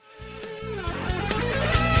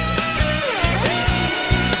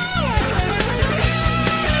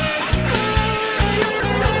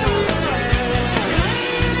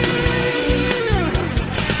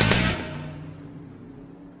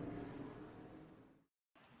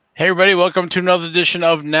Hey, everybody, welcome to another edition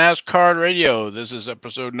of NASCAR Radio. This is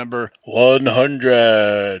episode number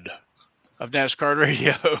 100 of NASCAR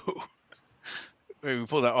Radio. Wait, we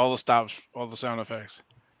pulled out all the stops, all the sound effects.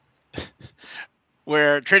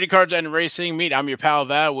 Where trading cards and racing meet. I'm your pal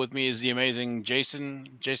Val. With me is the amazing Jason.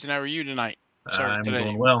 Jason, how are you tonight? Sir, I'm today.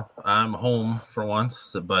 doing well. I'm home for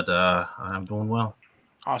once, but I'm doing well.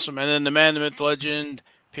 Awesome. And then the man, the myth, legend,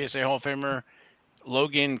 PSA Hall of Famer,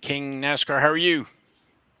 Logan King NASCAR. How are you?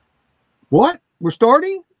 What? We're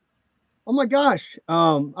starting? Oh my gosh.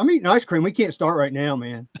 I'm eating ice cream. We can't start right now,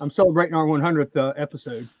 man. I'm celebrating our 100th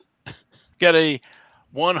episode. Got a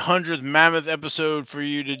 100th mammoth episode for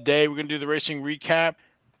you today. We're going to do the racing recap.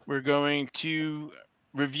 We're going to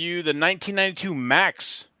review the 1992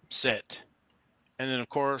 Max set. And then, of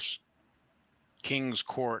course, King's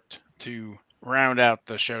Court to round out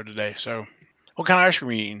the show today. So, what kind of ice cream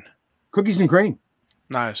are you eating? Cookies and cream.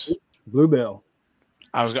 Nice. Bluebell.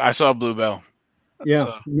 I saw Bluebell. Yeah.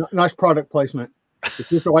 So, nice product placement.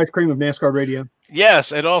 Official ice cream of NASCAR Radio.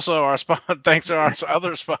 yes, and also our thanks to our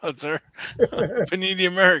other sponsor, Panini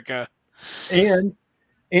America. And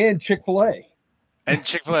Chick-fil-A. And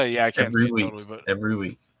Chick-fil-A. Yeah, I can't Every see it week. totally, but Every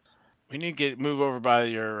week. we need to move over by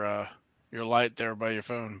your light there by your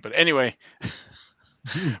phone. But anyway,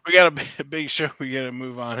 we got a big show. We got to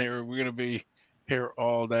move on here. We're gonna be here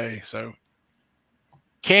all day. So,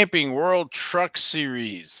 Camping World Truck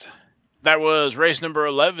Series. That was race number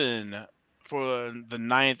 11 for the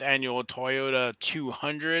 9th annual Toyota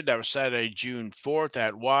 200. That was Saturday, June 4th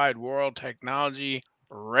at Wide World Technology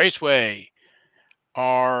Raceway.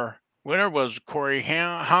 Our winner was Corey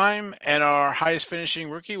Heim, and our highest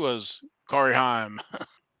finishing rookie was Corey Heim.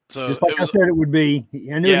 So just like it was, I said it would be.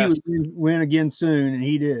 I knew yes. he would win again soon, and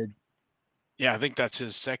he did. Yeah, I think that's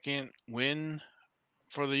his second win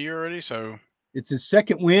for the year already. So it's his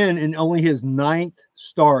second win and only his 9th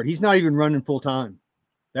start. He's not even running full time.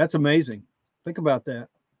 That's amazing. Think about that.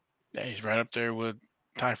 yeah, he's right up there with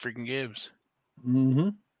Ty freaking Gibbs. Mm-hmm.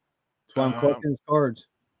 That's why I'm collecting his cards.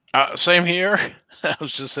 Same here. I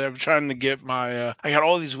was just I'm trying to get my. I got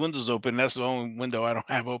all these windows open. That's the only window I don't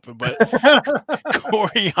have open. But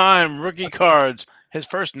Corey Heim rookie cards. His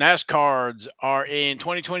first NAS cards are in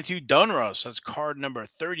 2022 Donruss. That's card number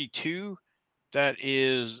 32. That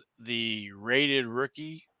is the rated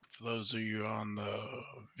rookie. For those of you on the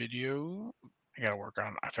video, I gotta work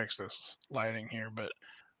on. I fixed this lighting here, but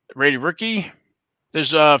rated rookie.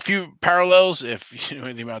 There's a few parallels if you know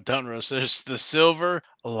anything about Donruss. There's the silver,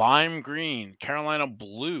 lime green, Carolina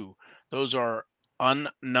blue. Those are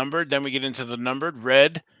unnumbered. Then we get into the numbered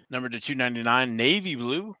red, numbered to 299, navy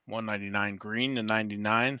blue, 199, green to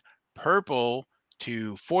 99, purple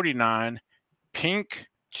to 49, pink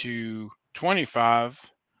to 25,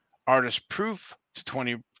 artist proof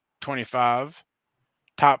to 25,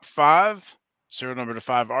 top 5, serial number to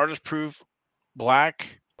 5, artist proof,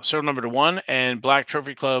 black, serial number to 1, and Black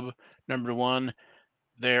Trophy Club number to 1.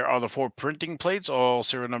 There are the 4 printing plates, all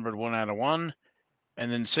serial numbered 1 out of 1.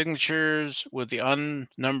 And then signatures with the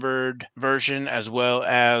unnumbered version, as well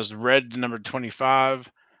as red numbered 25,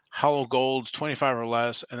 hollow golds 25 or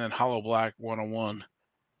less, and then hollow black 101.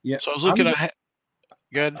 Yeah. So I was looking at.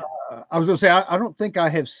 Good. I was going to say, I don't think I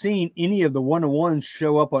have seen any of the 101s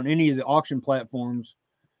show up on any of the auction platforms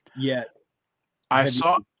yet. I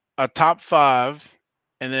saw a top 5,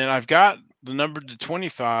 and then I've got the number to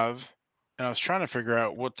 25, and I was trying to figure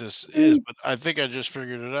out what this is, but I think I just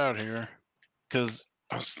figured it out here because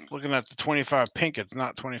I was looking at the 25 pink. It's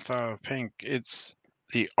not 25 pink. It's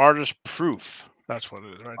the artist proof. That's what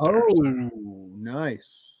it is right there. Oh,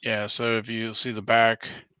 nice. Yeah, so if you see the back.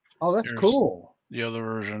 Oh, that's cool. The other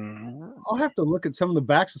version. I'll have to look at some of the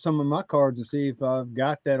backs of some of my cards and see if I've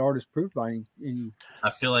got that artist proof by any. I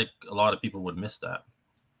feel like a lot of people would miss that.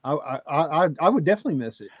 I would definitely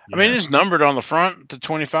miss it. I mean, it's numbered on the front to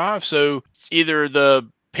 25, so either the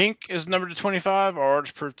pink is numbered to 25 or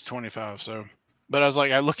artist proof to 25. So, but I was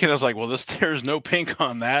like, I was like, well, there's no pink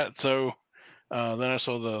on that. So then I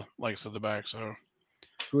saw the back. So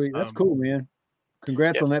sweet, that's cool, man.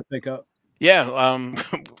 Congrats on that pickup. Yeah,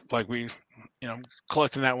 like we,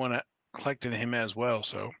 collecting him as well.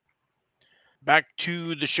 So back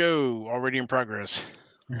to the show, already in progress.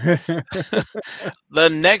 The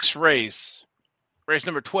next race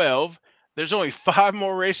number 12. There's only 5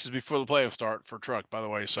 more races before the playoff start for truck, by the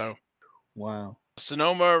way. So, wow.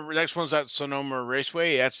 Sonoma. Next one's at Sonoma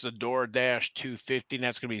Raceway. That's the DoorDash 250. And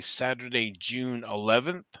that's going to be Saturday, June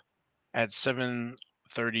 11th at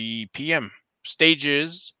 7:30 p.m.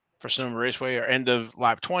 Stages for Sonoma Raceway are end of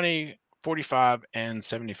lap 20, 45, and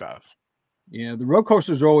 75. Yeah, the road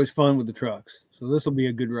coasters are always fun with the trucks, so this will be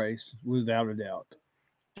a good race without a doubt.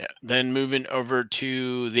 Yeah. Then moving over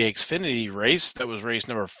to the Xfinity race, that was race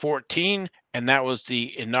number 14, and that was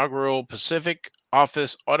the inaugural Pacific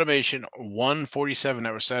Office Automation 147.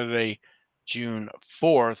 That was Saturday, June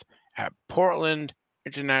 4th at Portland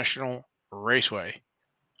International Raceway.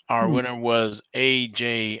 Our winner was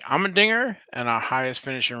A.J. Allmendinger, and our highest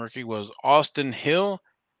finishing rookie was Austin Hill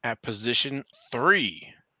at position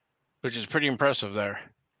 3, which is pretty impressive there.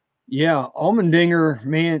 Yeah, Allmendinger,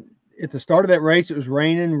 man, at the start of that race, it was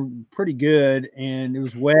raining pretty good and it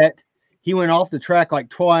was wet. He went off the track like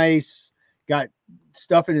twice, got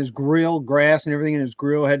stuff in his grill, grass and everything in his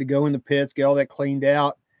grill, had to go in the pits, get all that cleaned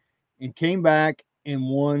out, and came back and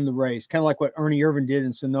won the race. Kind of like what Ernie Irvan did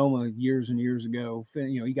in Sonoma years and years ago.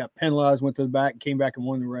 He got penalized, went to the back, came back and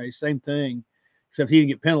won the race. Same thing, except he didn't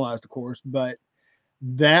get penalized, of course. But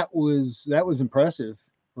that was impressive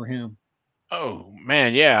for him. Oh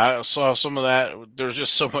man, yeah, I saw some of that. There's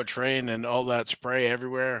just so much rain and all that spray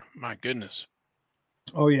everywhere. My goodness.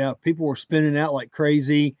 Oh yeah, people were spinning out like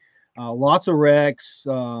crazy. Lots of wrecks,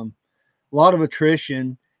 a lot of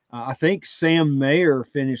attrition. I think Sam Mayer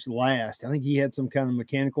finished last. I think he had some kind of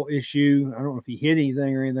mechanical issue. I don't know if he hit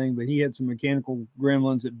anything or anything, but he had some mechanical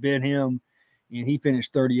gremlins that bit him, and he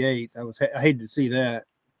finished 38th. I hated to see that.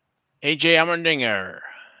 AJ Allmendinger,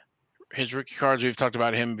 his rookie cards, we've talked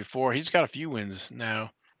about him before. He's got a few wins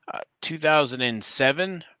now.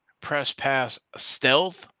 2007 Press Pass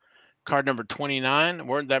Stealth, card number 29.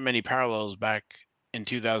 Weren't that many parallels back in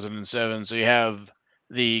 2007. So you have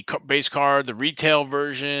the base card, the retail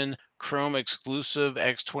version, Chrome exclusive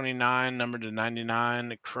X29, numbered to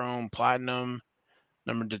 99, Chrome Platinum,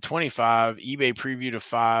 numbered to 25, eBay preview to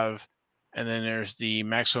 5, and then there's the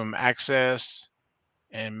maximum access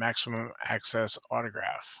and maximum access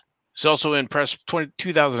autograph. It's also in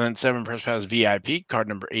 2007 Press Pass VIP, card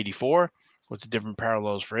number 84, with the different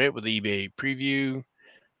parallels for it, with the eBay preview,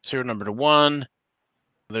 serial number to 1.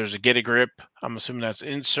 There's a Get a Grip. I'm assuming that's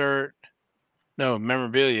insert. No,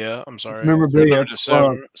 memorabilia. I'm sorry. It's memorabilia. Number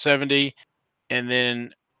to 70. And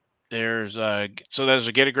then there's there's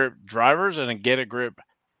a Get a Grip drivers and a Get a Grip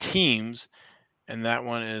teams. And that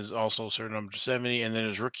one is also serial number to 70. And then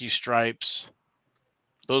there's rookie stripes.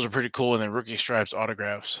 Those are pretty cool. And then rookie stripes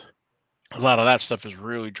autographs. A lot of that stuff is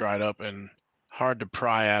really dried up and hard to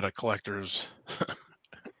pry out of collectors'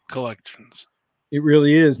 collections. It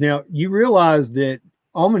really is. Now, you realize that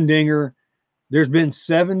Allmendinger, there's been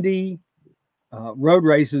 70 road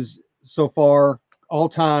races so far, all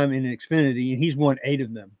time in Xfinity, and he's won 8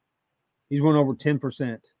 of them. He's won over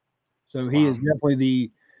 10%. So he is definitely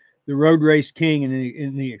the road race king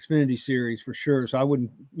in the Xfinity series for sure. So I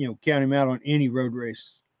wouldn't count him out on any road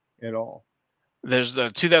race at all. There's the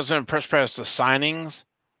 2007 Press Pass the signings.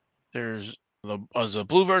 There's a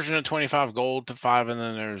blue version of 25, gold to 5, and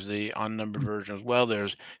then there's the unnumbered version as well.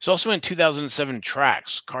 It's also in 2007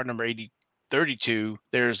 tracks, card number 32.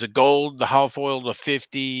 There's the gold, the holofoil to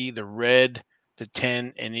 50, the red to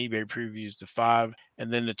 10, and eBay previews to 5.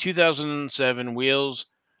 And then the 2007 Wheels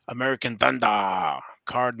American Thunder,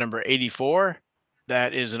 card number 84.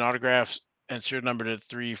 That is an autograph and serial number to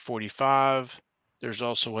 345. There's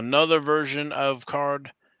also another version of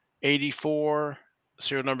card 84,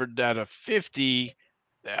 serial number data 50,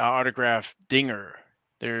 the autograph dinger.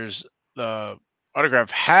 There's the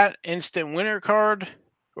autograph hat instant winner card,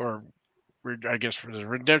 or I guess for the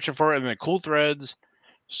redemption for it, and then cool threads,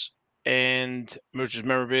 and which is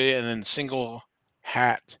memorabilia, and then single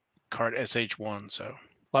hat card SH1. So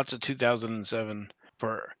lots of 2007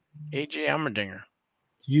 for AJ Allmendinger.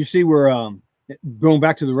 Did you see where going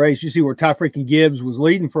back to the race? You see where Ty freaking Gibbs was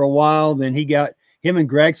leading for a while, then him and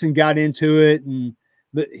Gregson got into it, and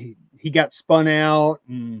he got spun out,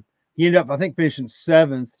 and he ended up, I think, finishing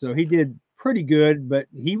 7th. So he did pretty good, but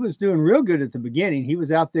he was doing real good at the beginning. He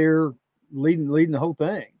was out there leading the whole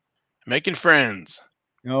thing, making friends.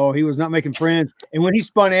 No, he was not making friends. And when he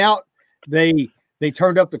spun out, they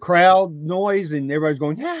turned up the crowd noise, and everybody's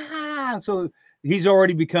going, yeah. So he's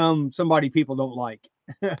already become somebody people don't like.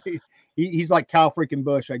 He's like Kyle freaking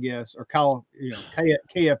Busch, I guess, or Kyle,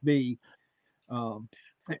 KFB.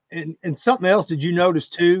 And something else, did you notice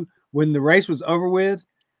too, when the race was over with,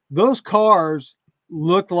 those cars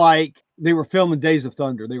looked like they were filming Days of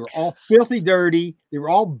Thunder. They were all filthy dirty. They were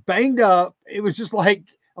all banged up. It was just like,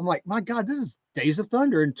 I'm like, my God, this is Days of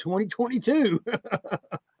Thunder in 2022.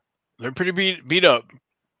 They're pretty beat up.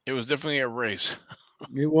 It was definitely a race.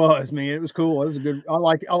 It was, man. It was cool. It was a good. I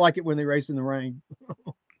like it when they race in the rain.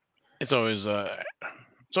 It's always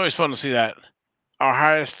fun to see that. Our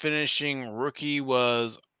highest finishing rookie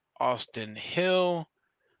was Austin Hill.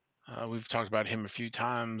 We've talked about him a few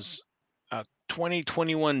times.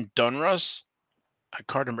 2021 Donruss.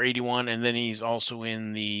 card number 81, and then he's also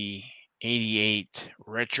in the 88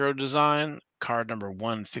 retro design, card number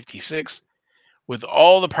 156, with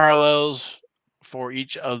all the parallels for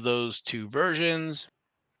each of those two versions.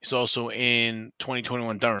 He's also in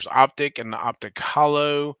 2021 Donruss Optic and the Optic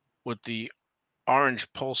Hollow with the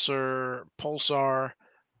orange Pulsar,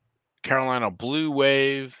 Carolina Blue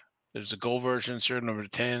Wave. There's a gold version, serial number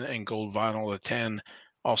 10, and gold vinyl at 10.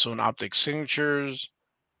 Also in Optic Signatures,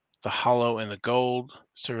 the hollow and the gold,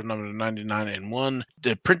 serial number 99 and 1.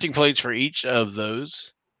 The printing plates for each of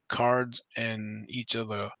those cards and each of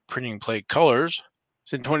the printing plate colors.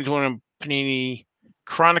 It's in 2020 Panini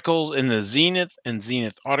Chronicles in the Zenith and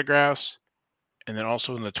Zenith autographs. And then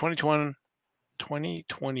also in the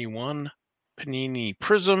 2021 Panini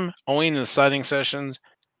Prism, only in the signing sessions.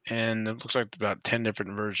 And it looks like about 10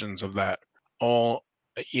 different versions of that, all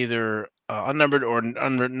either unnumbered or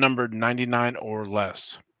unnumbered 99 or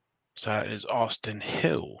less. So that is Austin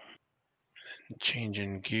Hill.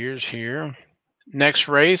 Changing gears here. Next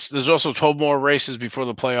race, there's also 12 more races before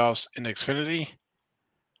the playoffs in Xfinity.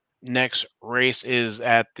 Next race is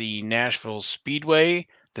at the Nashville Speedway,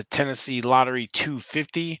 the Tennessee Lottery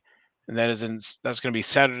 250, and that's going to be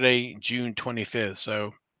Saturday, June 25th.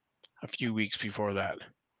 So a few weeks before that.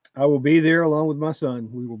 I will be there along with my son.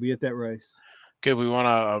 We will be at that race. Good. We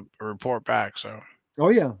want to report back. So. Oh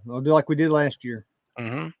yeah, I'll do like we did last year.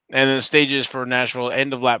 Mm-hmm. And then the stages for Nashville: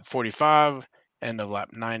 end of lap 45, end of lap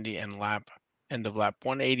 90, and end of lap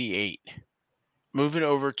 188. Moving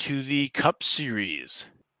over to the Cup Series.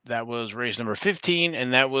 That was race number 15,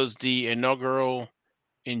 and that was the inaugural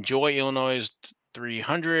Enjoy Illinois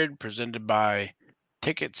 300 presented by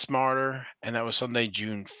Ticket Smarter, and that was Sunday,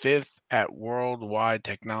 June 5th at Worldwide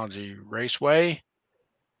Technology Raceway.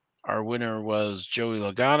 Our winner was Joey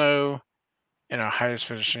Logano, and our highest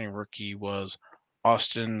finishing rookie was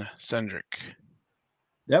Austin Cindric.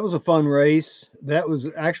 That was a fun race. That was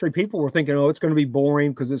actually, people were thinking, oh, it's going to be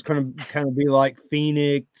boring because it's going to kind of be like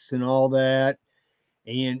Phoenix and all that.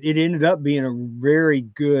 And it ended up being a very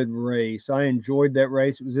good race. I enjoyed that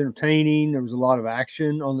race. It was entertaining. There was a lot of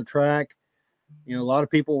action on the track. You know, a lot of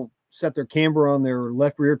people set their camber on their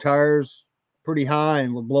left rear tires pretty high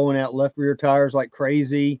and were blowing out left rear tires like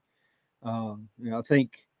crazy. I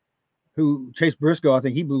think Chase Briscoe, I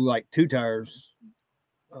think he blew like 2 tires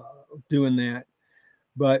doing that.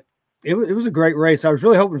 But it was a great race. I was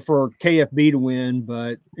really hoping for KFB to win,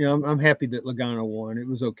 but I'm happy that Logano won. It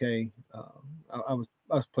was okay. I was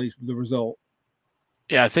pleased with the result.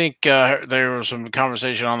 Yeah, I think there was some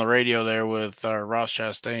conversation on the radio there with Ross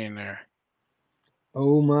Chastain there.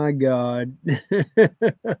 Oh my God!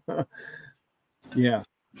 Yeah.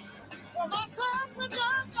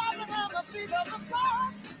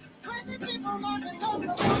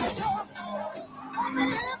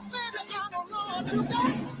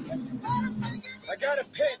 I got a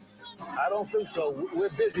pick. I don't think so. We're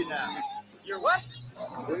busy now. You're what?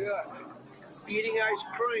 We are eating ice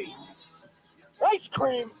cream. Ice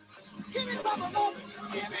cream? Give me some of those.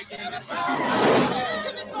 Give me some.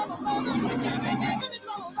 Give me some of those. Give me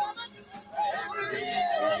some of those. Every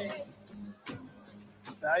day.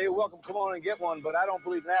 Now, you're welcome. Come on and get one, but I don't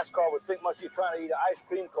believe NASCAR would think much of you trying to eat an ice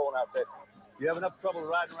cream cone out there. You have enough trouble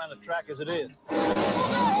riding around the track as it is.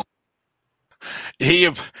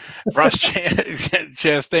 Ross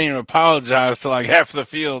Chastain apologized to like half the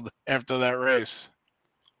field after that race.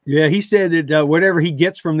 Yeah, he said that whatever he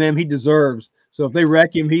gets from them, he deserves. So if they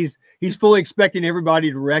wreck him, he's fully expecting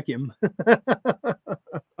everybody to wreck him.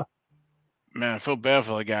 Man, I feel bad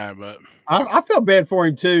for the guy, but I felt bad for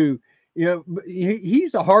him too.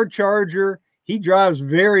 He's a hard charger. He drives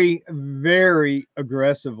very, very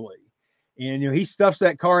aggressively, and he stuffs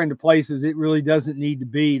that car into places it really doesn't need to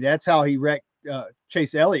be. That's how he wrecked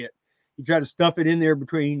Chase Elliott. He tried to stuff it in there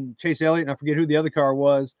between Chase Elliott and I forget who the other car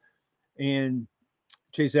was, and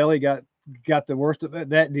Chase Elliott got the worst of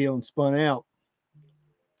that deal and spun out.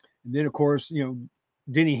 And then of course,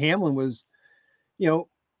 Denny Hamlin was,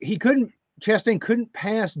 Chastain couldn't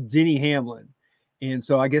pass Denny Hamlin. And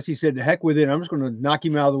so I guess he said, the heck with it. I'm just going to knock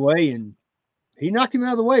him out of the way. And he knocked him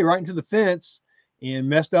out of the way right into the fence and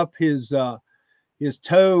messed up his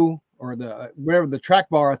toe or whatever the track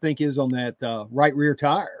bar I think is on that right rear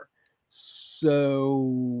tire.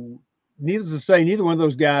 So needless to say, neither one of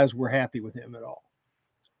those guys were happy with him at all.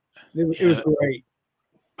 It was great.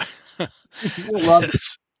 Love it.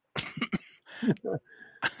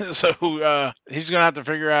 So he's gonna have to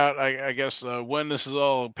figure out, I guess, when this is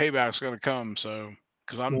all payback's gonna come. So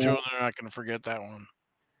because I'm sure they're not gonna forget that one.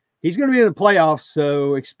 He's gonna be in the playoffs,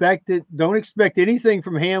 so don't expect anything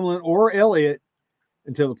from Hamlin or Elliott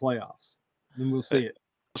until the playoffs. Then we'll see it.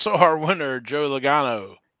 So our winner, Joey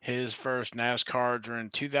Logano, his first NASCARs were in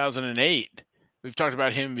 2008. We've talked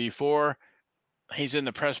about him before. He's in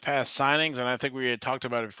the press pass signings, and I think we had talked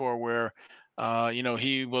about it before where,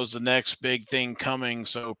 he was the next big thing coming.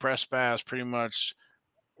 So press pass pretty much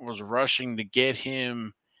was rushing to get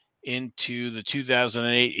him into the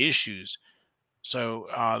 2008 issues. So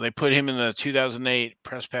they put him in the 2008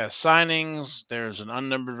 press pass signings. There's an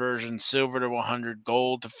unnumbered version, silver to 100,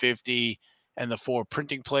 gold to 50, and the 4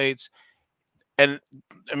 printing plates. And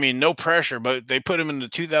I mean, no pressure, but they put him in the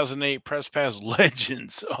 2008 press pass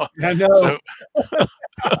legends. I know. So,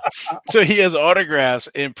 so he has autographs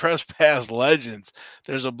in press pass legends.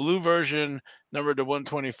 There's a blue version numbered to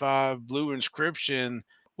 125, blue inscription,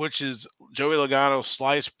 which is Joey Logano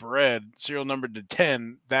sliced bread, serial numbered to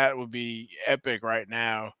 10. That would be epic right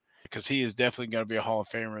now because he is definitely going to be a Hall of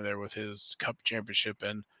Famer there with his Cup championship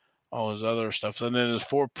and all his other stuff. And then there's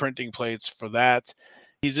 4 printing plates for that.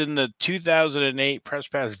 He's in the 2008 Press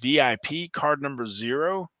Pass VIP card number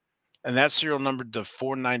 0, and that's serial numbered to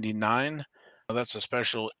 499. That's a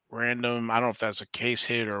special random. I don't know if that's a case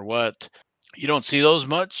hit or what. You don't see those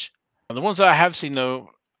much. The ones that I have seen, though,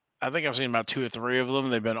 I think I've seen about 2 or 3 of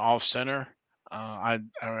them. They've been off center. I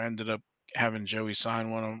ended up having Joey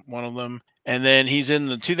sign one of them. And then he's in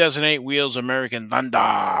the 2008 Wheels American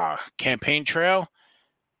Thunder campaign trail,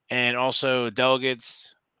 and also Delegates,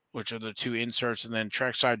 which are the 2 inserts, and then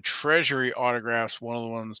Trackside Treasury autographs, one of the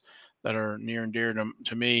ones that are near and dear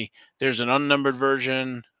to me. There's an unnumbered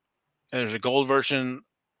version. There's a gold version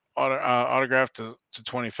autographed to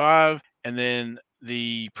 25, and then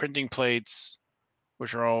the printing plates,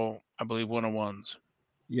 which are all, I believe, 101s.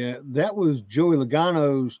 Yeah, that was Joey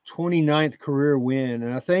Logano's 29th career win,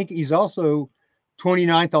 and I think he's also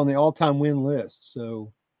 29th on the all-time win list.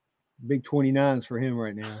 So big 29s for him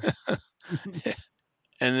right now.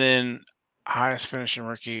 And then highest finishing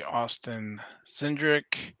rookie, Austin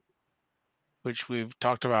Cindric, which we've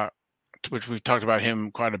talked about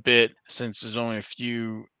him quite a bit since there's only a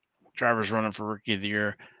few drivers running for Rookie of the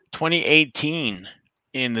Year. 2018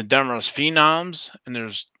 in the Demers Phenoms, and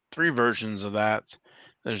there's 3 versions of that.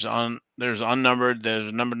 There's unnumbered,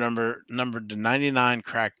 there's numbered to 99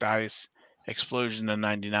 cracked ice, explosion to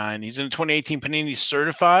 99. He's in the 2018 Panini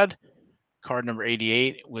Certified, card number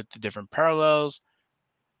 88 with the different parallels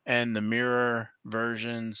and the mirror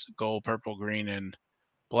versions, gold, purple, green, and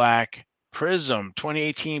black. Prism,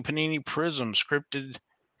 2018 Panini Prism scripted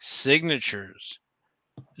signatures.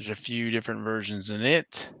 There's a few different versions in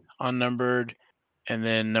it, unnumbered, and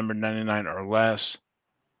then number 99 or less.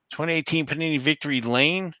 2018 Panini Victory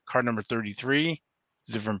Lane, card number 33,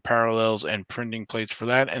 different parallels and printing plates for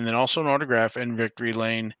that, and then also an autograph in Victory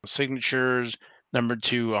Lane, signatures numbered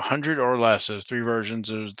to 100 or less. There's 3 versions.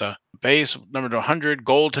 There's the base numbered to 100,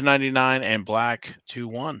 gold to 99, and black to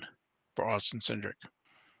 1 for Austin Cindric.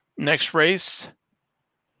 Next race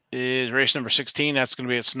is race number 16. That's going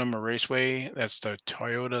to be at Sonoma Raceway. That's the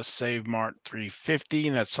Toyota Save Mart 350,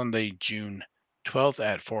 and that's Sunday, June 12th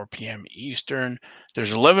at 4 p.m. Eastern.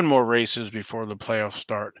 There's 11 more races before the playoffs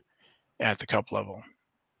start at the Cup level.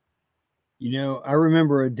 You know, I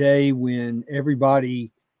remember a day when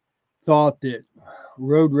everybody thought that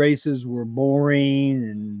road races were boring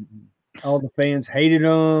and all the fans hated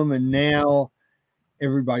them, and now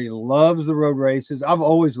everybody loves the road races. I've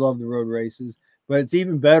always loved the road races, but it's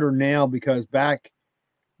even better now because back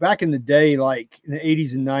in the day, like in the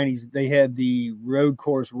 80s and 90s, they had the road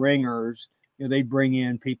course ringers. You know, they'd bring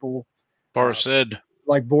in people. Boris said.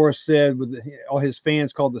 Like Boris said, with all his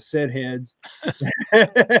fans called the Said Heads.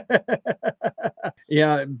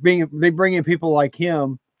 Yeah, they bring in people like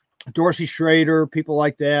him, Dorsey Schrader, people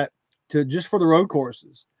like that, to just for the road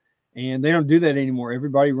courses. And they don't do that anymore.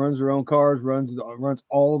 Everybody runs their own cars, runs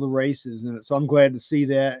all the races, and so I'm glad to see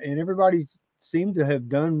that. And everybody seemed to have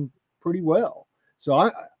done pretty well.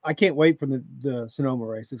 So I can't wait for the Sonoma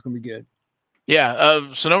race. It's going to be good.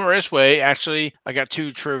 Yeah, Sonoma Raceway. Actually, I got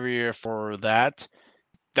 2 trivia for that.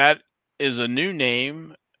 That is a new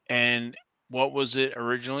name, and what was it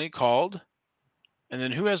originally called? And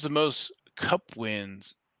then who has the most Cup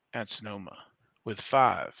wins at Sonoma with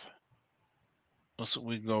 5?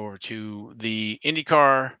 We can go over to the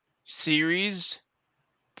IndyCar Series.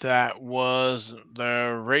 That was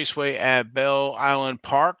the Raceway at Belle Island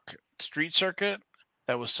Park Street Circuit.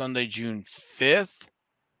 That was Sunday, June 5th.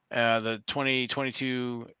 The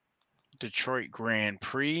 2022 Detroit Grand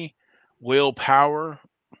Prix. Will Power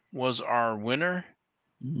was our winner.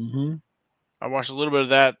 Mm-hmm. I watched a little bit of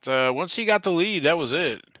that. Once he got the lead, that was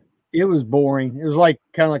it. It was boring. It was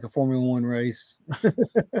kind of like a Formula One race.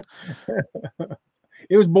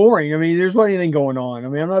 it was boring. I mean, there's wasn't anything going on. I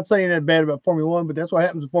mean, I'm not saying that bad about Formula One, but that's what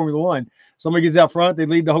happens in Formula One. Somebody gets out front, they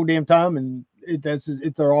lead the whole damn time, and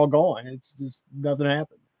they're all gone. It's just nothing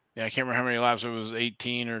happened. Yeah, I can't remember how many laps it was,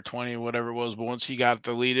 18 or 20, whatever it was. But once he got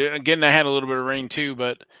the lead, again, I had a little bit of rain too,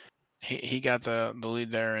 but he got the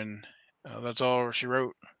lead there, and that's all she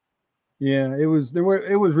wrote. Yeah, it was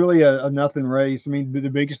really a nothing race. I mean, the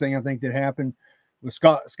biggest thing I think that happened was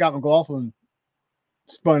Scott McLaughlin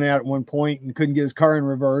spun out at one point and couldn't get his car in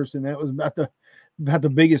reverse, and that was about the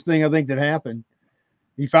biggest thing I think that happened.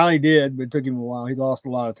 He finally did, but it took him a while. He lost a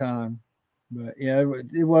lot of time. But yeah,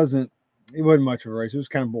 it wasn't much of a race. It was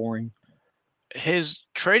kind of boring. His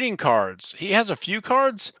trading cards, he has a few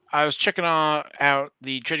cards. I was checking out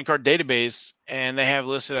the trading card database, and they have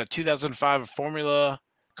listed a 2005 Formula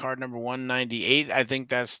card number 198. I think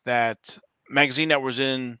that's that magazine that was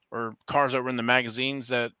in, or cars that were in the magazines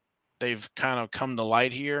that they've kind of come to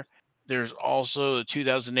light here. There's also the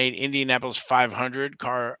 2008 Indianapolis 500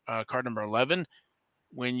 card number 11.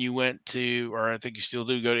 When you went to, or I think you still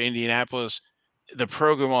do, go to Indianapolis, the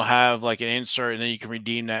program will have like an insert, and then you can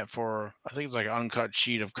redeem that for, I think it's like an uncut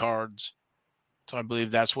sheet of cards. So I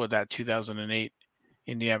believe that's what that 2008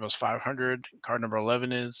 Indianapolis 500 card number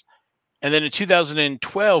 11 is. And then in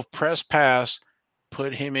 2012, Press Pass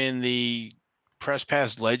put him in the Press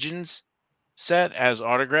Pass Legends set as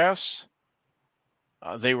autographs.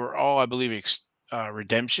 They were all, I believe,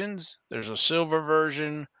 redemptions. There's a silver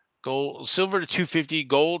version, gold, silver to 250,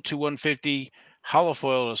 gold to 150, hollow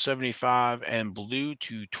foil to 75, and blue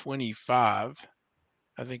to 25.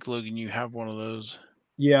 I think, Logan, you have one of those.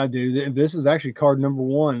 Yeah, I do. This is actually card number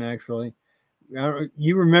 1, actually.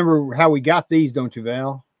 You remember how we got these, don't you,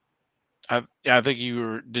 Val? I think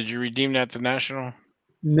did you redeem that to National?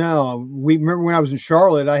 No, we remember when I was in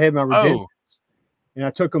Charlotte, I had my redemptions, and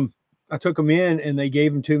I took them in, and they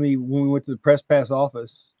gave them to me when we went to the Press Pass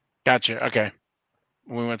office. Gotcha. Okay.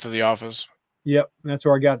 We went to the office. Yep, that's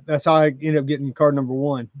where that's how I ended up getting card number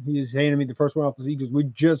 1. He just handed me the first one off the seat because we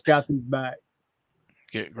just got these back.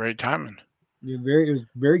 Get great timing. Yeah, it was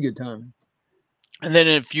very good timing. And then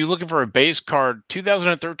if you're looking for a base card,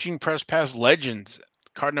 2013 Press Pass Legends,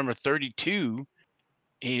 card number 32,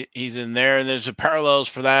 he's in there. And there's the parallels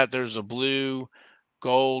for that. There's a blue,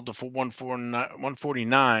 gold to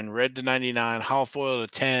 149, red to 99, hollow foil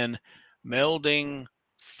to 10, melding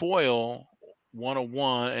foil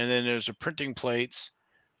 101, and then there's the printing plates,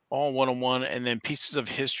 all 101, and then pieces of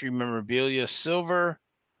history memorabilia, silver,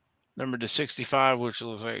 numbered to 65, which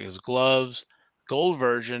looks like his gloves, gold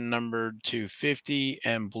version numbered to 50,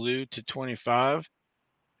 and blue to 25.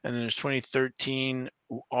 And then there's 2013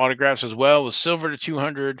 autographs as well, with silver to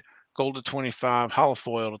 200, gold to 25, hollow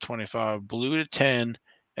foil to 25, blue to 10,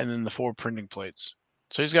 and then the 4 printing plates.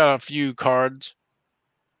 So he's got a few cards.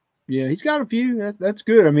 Yeah, he's got a few. That's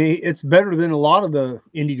good. I mean, it's better than a lot of the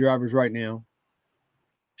Indy drivers right now.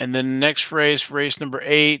 And then the next race number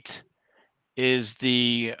 8, is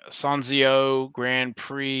the Sanzio Grand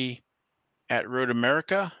Prix at Road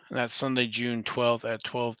America. And that's Sunday, June 12th at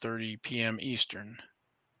 12:30 p.m. Eastern.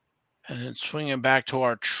 And then swinging back to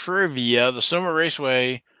our trivia, the Sonoma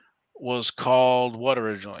Raceway was called what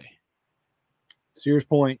originally? Sears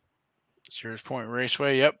Point. Sears Point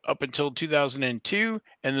Raceway, yep, up until 2002.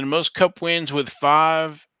 And then the most cup wins with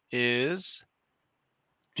 5 is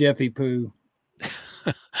Jeffy Poo.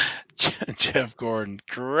 Jeff Gordon.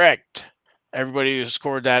 Correct. Everybody who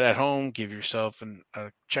scored that at home, give yourself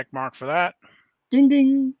a check mark for that. Ding,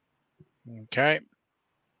 ding. Okay.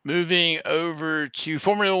 Moving over to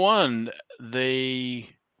Formula One, they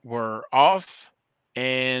were off,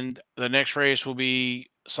 and the next race will be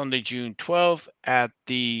Sunday, June 12th at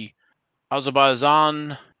the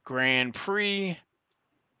Azerbaijan Grand Prix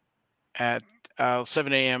at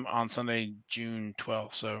 7 a.m. on Sunday, June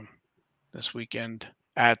 12th. So this weekend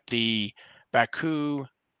at the Baku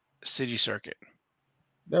City Circuit.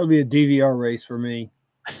 That'll be a DVR race for me.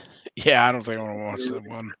 Yeah, I don't think I want to watch that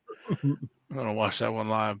one. I'm going to watch that one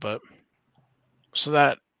live, but so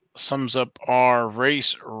that sums up our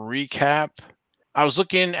race recap. I was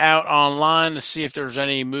looking out online to see if there's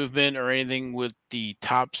any movement or anything with the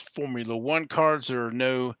Topps Formula One cards. There are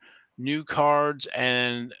no new cards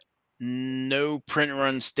and no print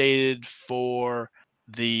run stated for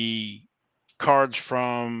the cards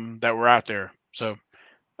from that were out there. So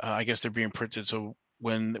I guess they're being printed. So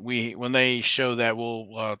when they show that,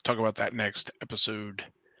 we'll talk about that next episode,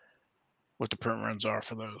 what the print runs are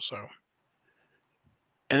for those. So,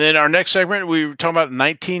 and then our next segment, we were talking about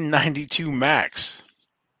 1992 Max.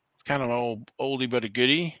 It's kind of an oldie but a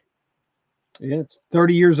goodie. Yeah, it's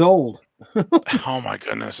 30 years old. Oh my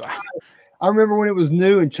goodness! I remember when it was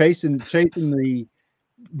new and chasing the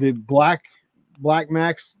the Black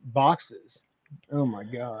Max boxes. Oh my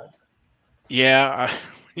God. Yeah,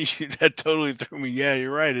 that totally threw me. Yeah,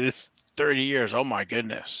 you're right. It is 30 years. Oh my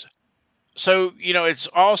goodness. So, it's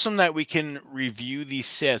awesome that we can review these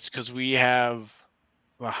sets because we have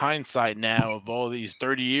the hindsight now of all these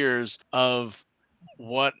 30 years of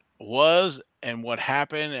what was and what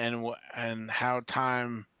happened and how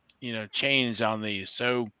time, changed on these.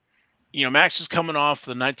 So, Max is coming off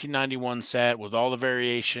the 1991 set with all the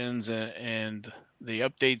variations and the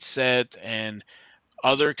update set and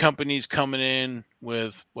other companies coming in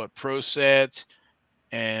with what Pro Set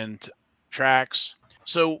and tracks.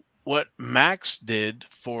 So what Max did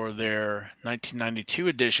for their 1992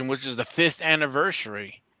 edition, which is the 5th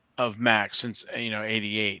anniversary of Max since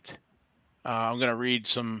 88. I'm going to read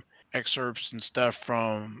some excerpts and stuff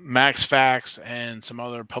from Max Facts and some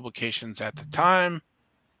other publications at the time.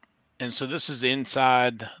 And so this is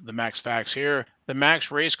inside the Max Facts here. The Max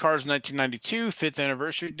Race Cars 1992 5th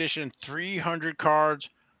anniversary edition, 300 cards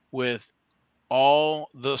with all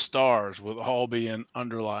the stars, with all being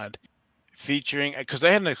underlined, featuring, because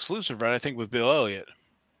they had an exclusive, right? I think with Bill Elliott.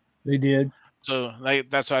 They did. So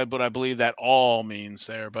that's what I believe that all means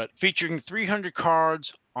there. But featuring 300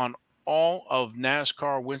 cards on all of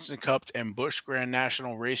NASCAR, Winston Cup, and Busch Grand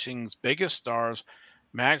National Racing's biggest stars,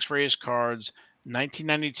 Max Race Cards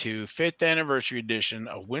 1992 5th Anniversary Edition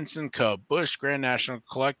of Winston Cup Busch Grand National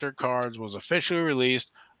Collector Cards was officially released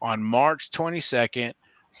on March 22nd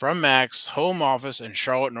from Max home office in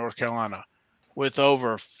Charlotte, North Carolina. With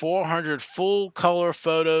over 400 full-color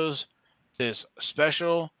photos, this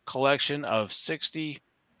special collection of 60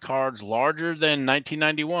 cards larger than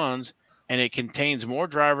 1991's, and it contains more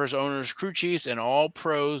drivers, owners, crew chiefs, and all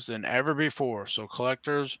pros than ever before. So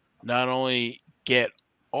collectors not only get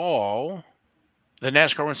all the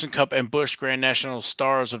NASCAR Winston Cup and Busch Grand National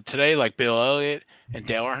stars of today, like Bill Elliott and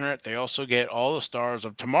Dale Earnhardt, they also get all the stars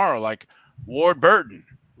of tomorrow, like Ward Burton,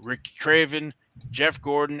 Ricky Craven, Jeff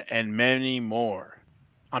Gordon, and many more.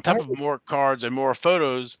 On top of more cards and more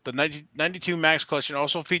photos, the 1992 Max collection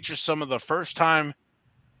also features for the first time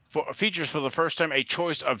a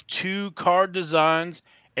choice of 2 card designs,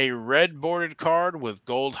 a red bordered card with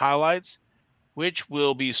gold highlights, which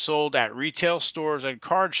will be sold at retail stores and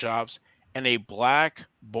card shops, and a black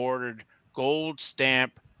bordered gold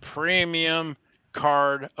stamp premium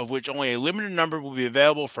card, of which only a limited number will be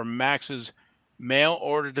available from Max's mail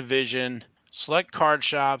order division, select card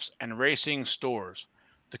shops, and racing stores.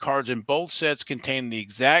 The cards in both sets contain the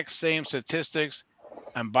exact same statistics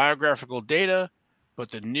and biographical data, but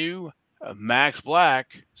the new Max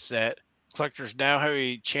Black set, collectors now have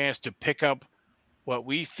a chance to pick up what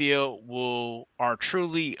we feel are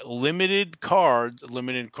truly limited cards,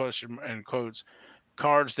 limited question and quotes,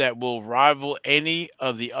 cards that will rival any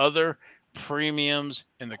of the other premiums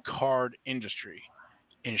in the card industry.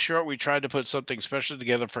 In short, we tried to put something special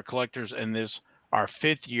together for collectors in this our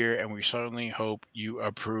 5th year, and we certainly hope you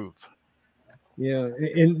approve. Yeah,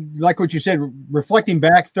 and like what you said, reflecting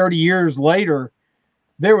back 30 years later,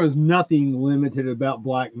 there was nothing limited about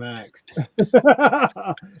Black Max.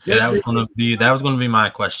 Yeah, that was going to be my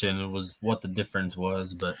question. It was what the difference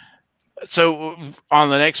was, but so on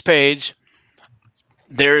the next page,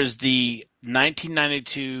 there is the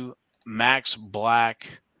 1992 Max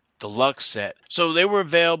Black Deluxe set. So they were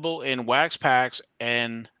available in wax packs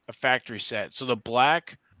and a factory set. So the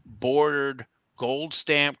black bordered gold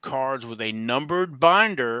stamp cards with a numbered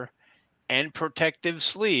binder and protective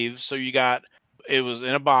sleeves. So it was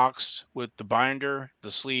in a box with the binder,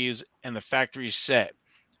 the sleeves, and the factory set.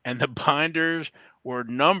 And the binders were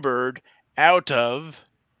numbered out of,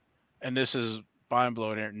 and this is mind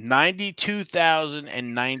blowing here,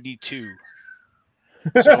 92,092.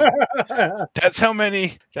 So that's how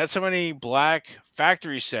many black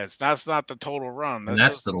factory sets. That's not the total run.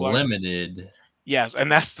 That's the limited. Yes,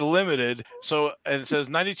 and that's the limited. So it says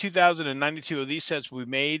 92,092 of these sets we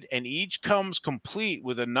made, and each comes complete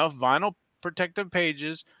with enough vinyl protective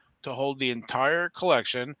pages to hold the entire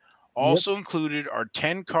collection. Also included are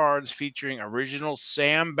 10 cards featuring original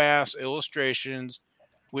Sam Bass illustrations,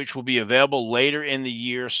 which will be available later in the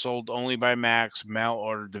year, sold only by Max mail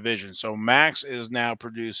order division. So Max is now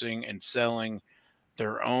producing and selling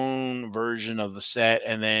their own version of the set,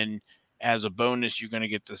 and then as a bonus, you're going to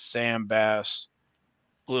get the Sam Bass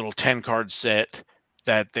little 10 card set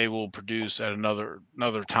that they will produce at another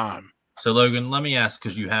time. So Logan, let me ask,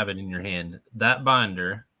 because you have it in your hand, that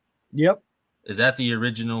binder. Yep. Is that the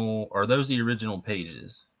original? Are those the original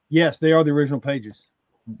pages? Yes, they are the original pages.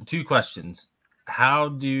 2 questions. How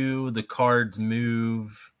do the cards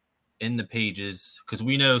move in the pages? Because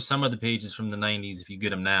we know some of the pages from the 90s, if you get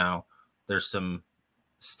them now, there's some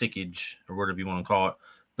stickage or whatever you want to call it.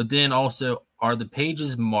 But then also, are the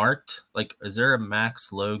pages marked? Like, is there a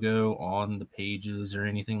Max logo on the pages or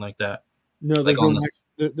anything like that? No, Like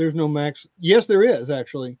there's no Max. Yes, there is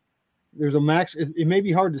actually. There's a Max. It may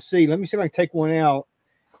be hard to see. Let me see if I can take one out,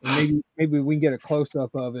 and maybe we can get a close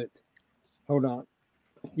up of it. Hold on.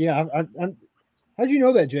 Yeah, how'd you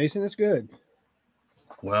know that, Jason? That's good.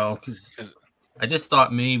 Well, because I just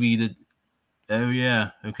thought maybe that. Oh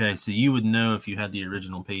yeah, okay. So you would know if you had the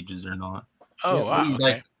original pages or not. Oh, wow. Okay.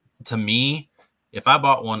 Like, to me, if I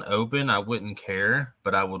bought one open, I wouldn't care,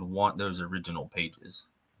 but I would want those original pages.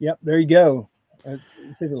 Yep, there you go. Let's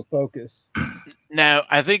see if it'll focus. Now,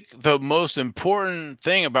 I think the most important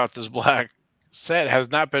thing about this black set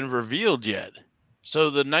has not been revealed yet.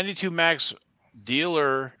 So the 92 Max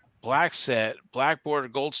dealer black set, black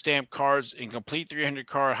bordered gold stamp cards in complete 300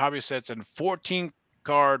 card hobby sets and 14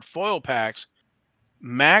 card foil packs.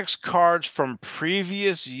 Max cards from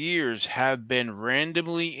previous years have been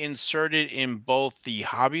randomly inserted in both the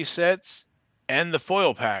hobby sets and the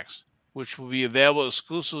foil packs, which will be available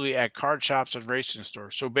exclusively at card shops and racing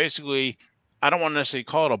stores. So basically, I don't want to necessarily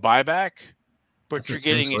call it a buyback, but That's you're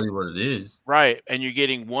getting essentially what it is. Right, and you're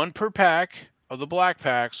getting 1 per pack of the black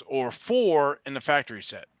packs or 4 in the factory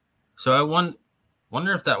set. So I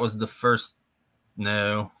wonder if that was the first.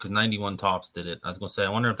 No, because 91 Tops did it. I was going to say, I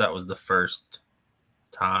wonder if that was the first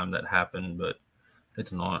time that happened, but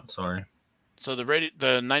it's not. Sorry. So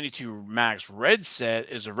the 92 Max red set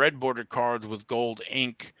is a red bordered cards with gold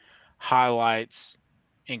ink highlights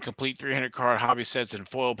in complete 300 card hobby sets and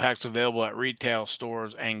foil packs available at retail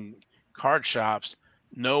stores and card shops.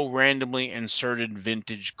 No randomly inserted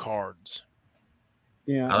vintage cards.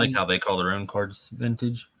 Yeah, I like how they call their own cards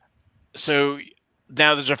vintage. So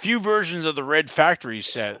now there's a few versions of the red factory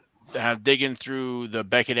set that have digging through the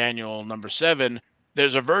Beckett Annual number 7.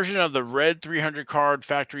 There's a version of the red 300 card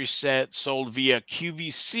factory set sold via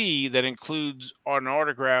QVC that includes an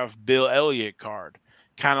autographed Bill Elliott card.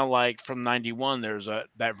 Kind of like from 91, there's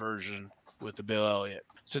that version with the Bill Elliott.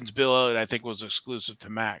 Since Bill Elliott, I think, was exclusive to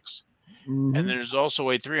Max. Mm-hmm. And there's also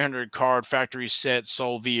a 300 card factory set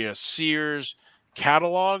sold via Sears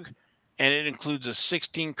catalog, and it includes a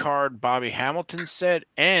 16 card Bobby Hamilton set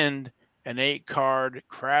and an 8 card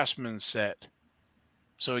Craftsman set.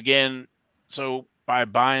 So again, by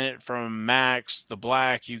buying it from Max, the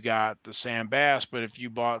black, you got the Sam Bass, but if you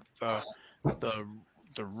bought the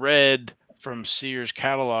red from Sears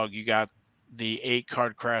catalog, you got the 8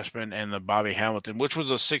 card Craftsman and the Bobby Hamilton, which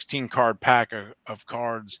was a 16 card pack of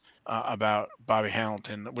cards about Bobby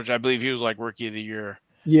Hamilton, which I believe he was like Rookie of the Year.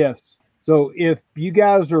 Yes. So if you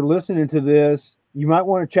guys are listening to this, you might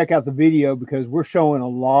want to check out the video because we're showing a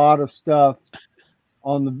lot of stuff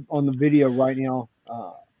on the video right now.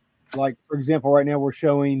 Like, for example, right now we're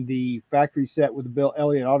showing the factory set with the Bill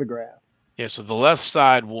Elliott autograph. Yeah, so the left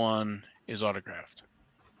side one is autographed.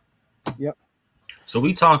 Yep. So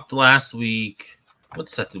we talked last week. What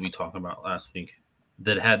set did we talk about last week?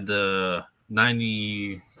 That had the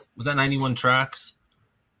 90. Was that 91 tracks?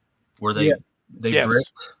 Where they Yes.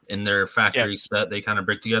 bricked in their factory set. They kind of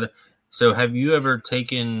bricked together. So have you ever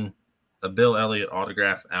taken a Bill Elliott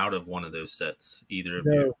autograph out of one of those sets? Either of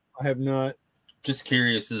you? No, I have not. Just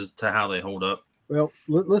curious as to how they hold up. Well,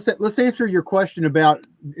 let's answer your question about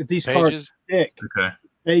if these cards stick. Okay.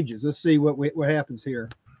 Pages. Let's see what happens here.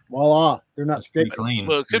 Voila, they're not sticking. Clean.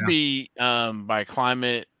 Well, it could be by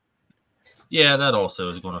climate. Yeah, that also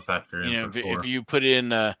is going to factor in. You know, if you put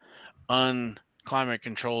in a unclimate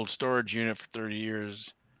controlled storage unit for 30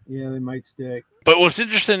 years. Yeah, they might stick. But what's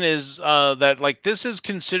interesting is that like this is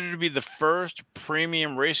considered to be the first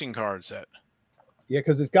premium racing card set. Yeah,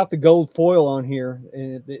 because it's got the gold foil on here,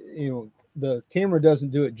 and the camera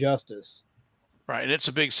doesn't do it justice. Right, and it's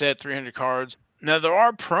a big set, 300 cards. Now there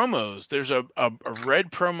are promos. There's a red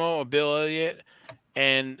promo of Bill Elliott,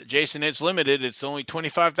 and Jason, it's limited. It's only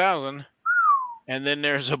 25,000, and then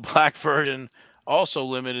there's a black version, also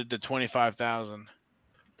limited to 25,000.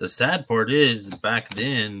 The sad part is, back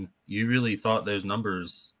then, you really thought those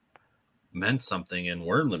numbers meant something and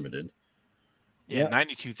were limited. Yeah,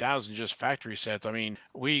 92,000 just factory sets. I mean,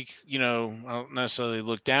 I don't necessarily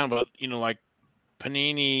look down, but like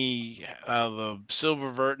Panini,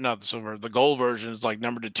 the gold version is like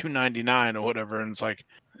numbered to 299 or whatever, and it's like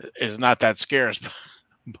it's not that scarce.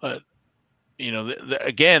 But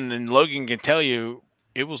again, and Logan can tell you,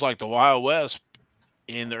 it was like the Wild West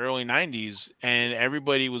in the early 90s, and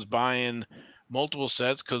everybody was buying multiple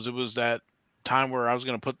sets because it was that time where I was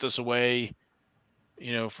going to put this away,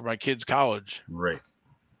 for my kids' college. Right.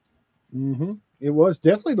 Mm-hmm. It was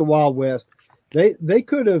definitely the Wild West. They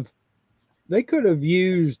could have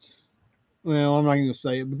used well, I'm not going to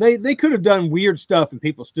say it, but they could have done weird stuff and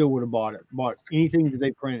people still would have bought anything that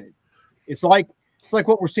they printed. It's like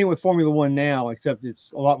what we're seeing with Formula One now, except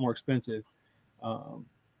it's a lot more expensive.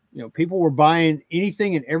 People were buying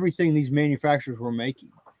anything and everything these manufacturers were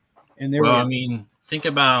making, and I mean, think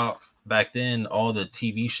about back then all the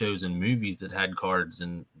TV shows and movies that had cards,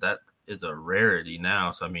 and that is a rarity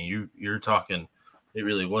now. So I mean, you're talking, it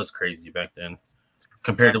really was crazy back then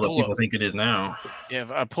compared to what people think it is now. Yeah,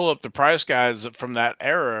 if I pull up the price guides from that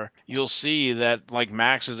era, you'll see that like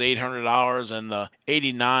Max is $800 and the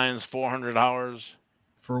 89's $400.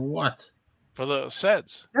 For what? For the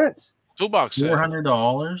sets. Sets. Toolbox set.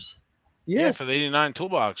 $400? Yeah, for the 89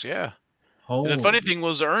 toolbox, yeah. And the funny thing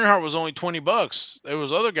was the Earnhardt was only $20. There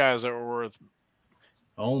was other guys that were worth.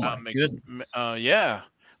 Oh my goodness. Yeah.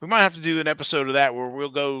 We might have to do an episode of that where we'll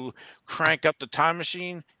go crank up the time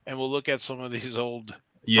machine and we'll look at some of these old.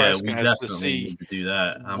 Yeah, we definitely need to do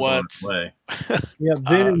that. I'm what? Way. Yeah,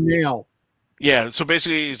 then and now. Yeah, so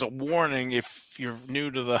basically it's a warning if you're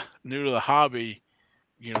new to the hobby,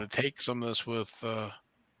 to take some of this with.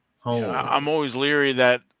 I'm always leery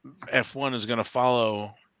that F1 is going to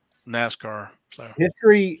follow NASCAR. So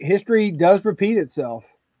history does repeat itself.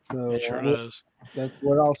 So it sure does. That's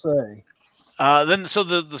what I'll say. Then so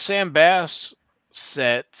the Sam Bass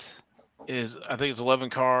set is, I think it's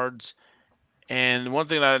 11 cards, and one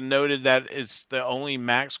thing I noted that it's the only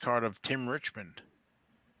max card of Tim Richmond.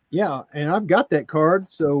 Yeah, and I've got that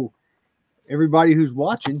card, so everybody who's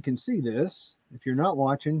watching can see this. If you're not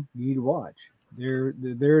watching, you need to watch. There it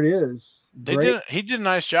is. He did a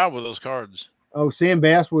nice job with those cards. Oh, Sam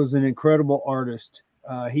Bass was an incredible artist.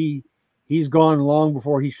 He's gone long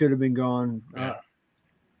before he should have been gone. Yeah.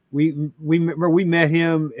 We remember we met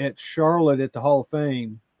him at Charlotte at the Hall of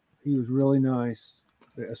Fame. He was really nice,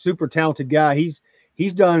 a super talented guy.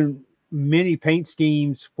 He's done many paint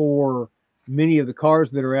schemes for many of the cars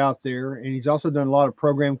that are out there, and he's also done a lot of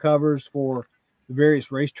program covers for the various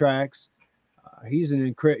racetracks.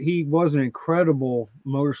 He was an incredible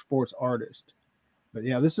motorsports artist. But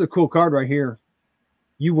yeah, this is a cool card right here.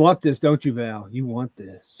 You want this, don't you, Val? You want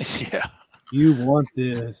this. Yeah. You want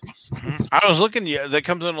this. I was looking. Yeah, that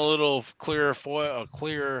comes in a little clear foil, a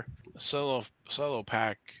clear cello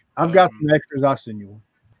pack. I've got some extras. I'll send you one.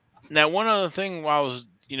 Now, one other thing while I was,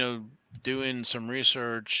 doing some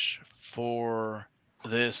research for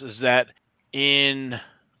this is that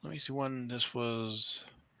let me see when this was.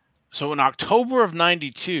 So in October of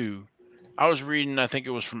 92, I was reading, I think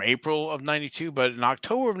it was from April of 92, but in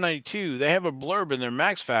October of 92, they have a blurb in their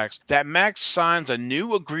Max Facts that Max signs a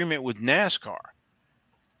new agreement with NASCAR.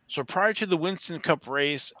 So prior to the Winston Cup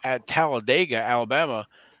race at Talladega, Alabama,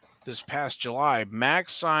 this past July,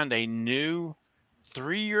 Max signed a new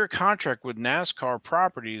 3-year contract with NASCAR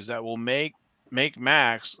Properties that will make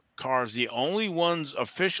Max cars the only ones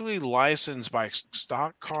officially licensed by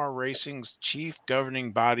Stock Car Racing's chief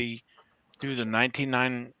governing body through the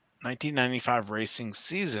 1995 racing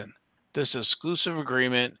season. This exclusive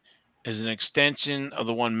agreement is an extension of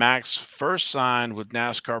the one Max first signed with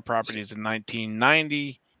NASCAR Properties in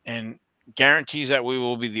 1990 and guarantees that we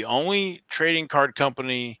will be the only trading card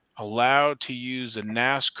company allowed to use the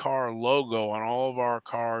NASCAR logo on all of our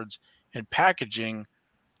cards and packaging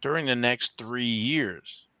during the next 3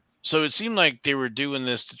 years. So it seemed like they were doing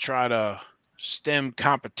this to try to stem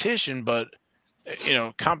competition, but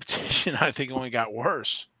competition I think only got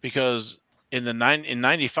worse because in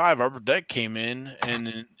 95 Upper Deck came in,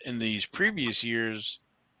 and in these previous years,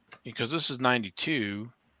 because this is 92,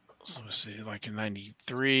 so let's see, like in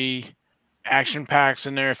 93, action packs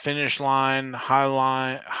in there, finish line, let's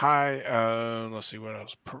see what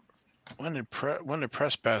else. When did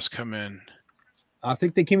Press Pass come in? I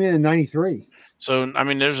think they came in 93. So I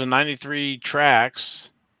mean, there's a 93 tracks.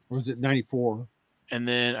 Or was it 94? And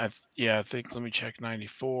then I think let me check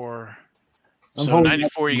 94. So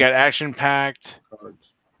 94, you got action packed.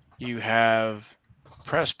 You have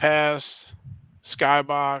Press Pass,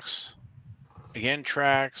 Skybox, again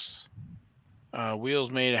tracks,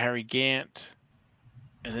 wheels made of Harry Gant,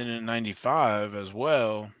 and then in 95 as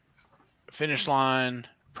well, finish line,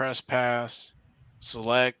 Press Pass,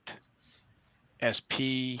 Select,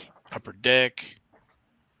 SP, Upper Deck.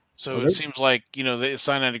 So it seems like, they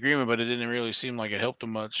signed that agreement, but it didn't really seem like it helped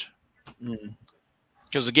them much.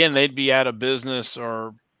 Because, again, they'd be out of business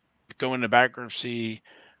or go into bankruptcy,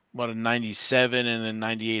 in 97 and then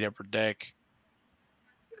 98 Upper Deck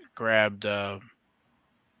grabbed, I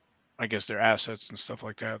guess, their assets and stuff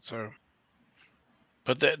like that. So,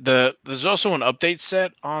 but there's also an update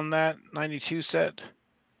set on that 92 set.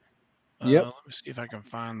 Yep. Let me see if I can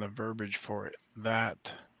find the verbiage for it.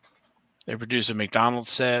 That they produce a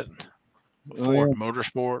McDonald's set. Ford yeah.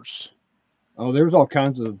 Motorsports, Oh, there was all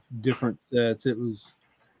kinds of different sets. It was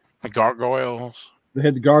the Gargoyles. they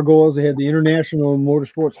had the gargoyles. They had the International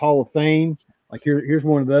Motorsports Hall of Fame. Like here's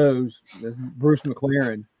one of those. That's Bruce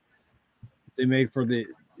McLaren. They made for the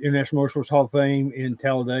International Motorsports Hall of Fame in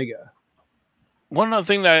Talladega. One other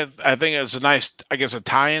thing that I think is a nice, I guess, a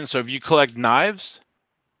tie-in. So if you collect knives,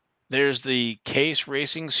 there's the Case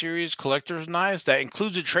Racing Series collector's knives that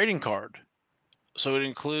includes a trading card. So it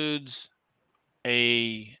includes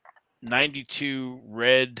a 92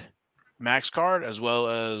 red Max card as well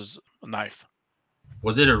as a knife.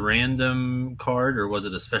 Was it a random card or was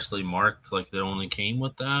it especially marked like that only came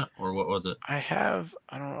with that, or what was it? I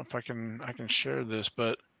don't know if I can share this,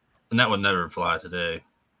 but And that would never fly today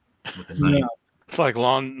with a knife. No. it's like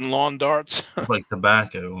lawn darts. It's like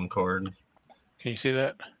tobacco on card. Can you see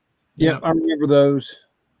that? Yeah, I remember those.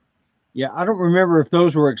 Yeah, I don't remember if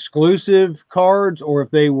those were exclusive cards or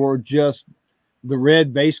if they were just the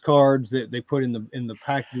red base cards that they put in the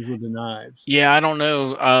packages with the knives. Yeah, I don't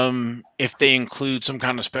know if they include some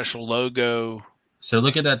kind of special logo. So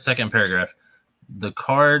look at that second paragraph. The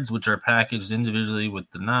cards, which are packaged individually with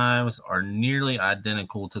the knives, are nearly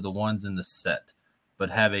identical to the ones in the set, but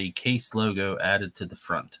have a Case logo added to the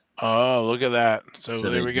front. Oh, look at that. So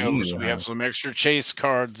there we go. do, So we have some extra Chase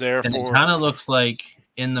cards there And it kind of looks like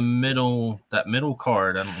in the middle, that middle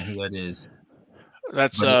card, I don't know who that is.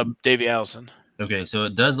 That's Davey Allison. Okay, so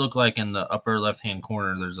it does look like in the upper left-hand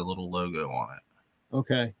corner, there's a little logo on it.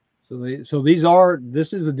 Okay, so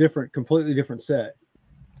this is a completely different set.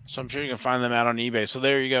 So I'm sure you can find them out on eBay. So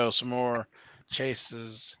there you go. Some more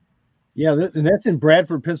Chases. Yeah, and that's in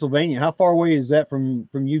Bradford, Pennsylvania. How far away is that from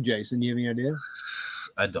you, Jason? Do you have any idea?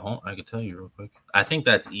 I don't. I could tell you real quick. I think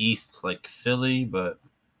that's east, like Philly, but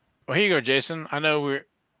Well, here you go, Jason. I know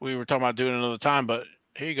we were talking about doing it another time, but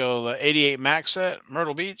here you go. The 88 Max set,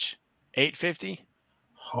 Myrtle Beach, $850.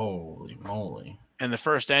 holy moly! And the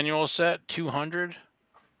first annual set, $200.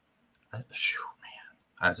 Man,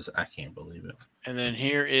 I can't believe it. And then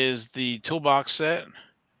here is the toolbox set,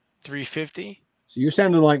 $350. So you're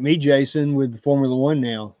sounding like me, Jason, with Formula One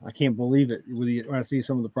now. I can't believe it when I see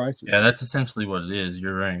some of the prices. Yeah, that's essentially what it is.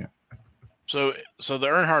 You're right. So the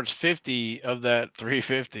Earnhardt's 50 of that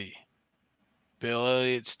 350. Bill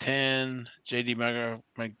Elliott's 10, JD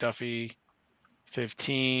McDuffie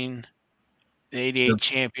 15, the 88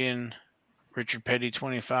 champion, Richard Petty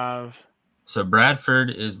 25. So Bradford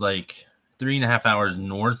is like 3.5 hours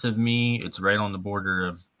north of me. It's right on the border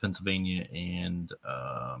of Pennsylvania and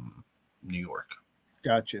New York.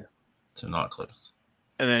 Gotcha. So not close.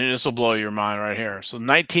 And then this will blow your mind right here. So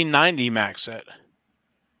 1990 Max set,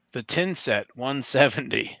 the 10 set,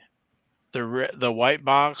 170. The white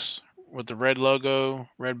box with the red logo,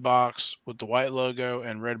 red box with the white logo,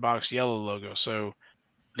 and red box yellow logo. So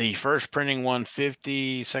the first printing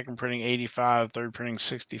 150, second printing 85, third printing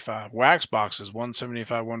 65. Wax boxes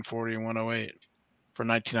 175, 140, and 108 for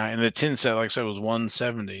 1990. And the 10 set, like I said, was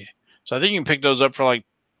 170. So I think you can pick those up for like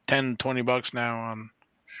 $10-$20 now on.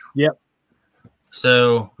 Yep.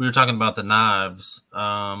 So we were talking about the knives.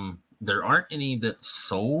 There aren't any that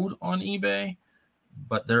sold on eBay,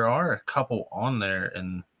 but there are a couple on there,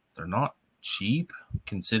 and they're not cheap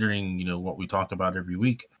considering, what we talk about every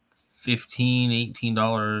week. $15,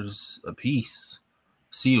 $18 a piece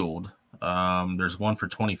sealed. There's one for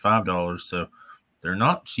 $25, so they're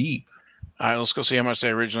not cheap. All right, let's go see how much they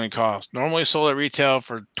originally cost. Normally sold at retail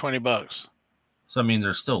for $20. So I mean,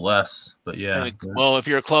 there's still less, but yeah. Well, if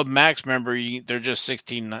you're a Club Max member, they're just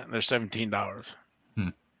 $16. They're $17.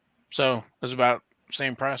 So it's about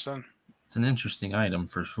same price then. It's an interesting item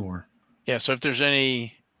for sure. Yeah. So if there's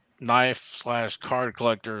any knife/card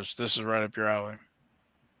collectors, this is right up your alley.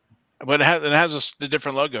 But it has the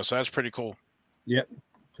different logo, so that's pretty cool. Yep.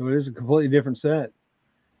 So it is a completely different set.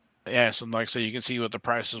 Yeah, so like I said, you can see what the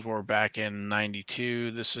prices were back in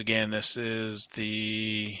 92. This is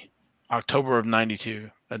the October of 92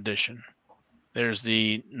 edition. There's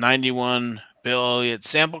the 91 Bill Elliott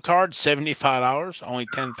sample card, $75. Only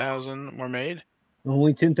 10,000 were made.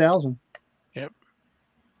 Only 10,000. Yep.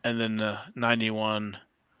 And then the 91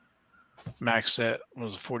 Max set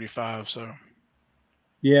was 45. So.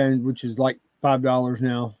 Yeah, which is like $5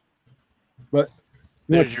 now. But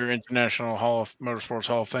there's your International Motorsports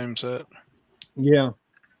Hall of Fame set. Yeah,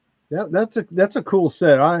 that's a cool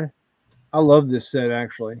set. I love this set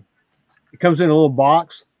actually. It comes in a little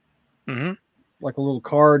box, like a little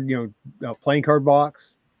card, playing card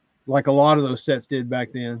box, like a lot of those sets did back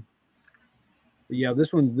then. But yeah,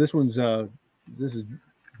 this is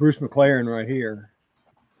Bruce McLaren right here.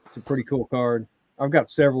 It's a pretty cool card. I've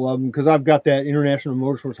got several of them because I've got that International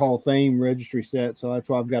Motorsports Hall of Fame registry set, so that's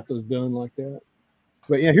why I've got those done like that.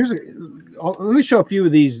 But yeah, let me show a few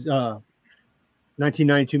of these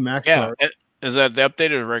 1992 Max cards. Is that the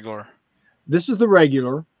updated or regular? This is the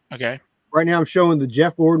regular. Okay. Right now I'm showing the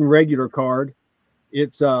Jeff Gordon regular card.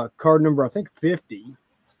 It's card number, I think, 50.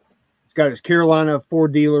 It's got his Carolina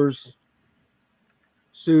Ford dealers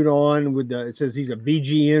suit on with it says he's a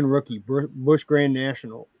BGN rookie, Busch Grand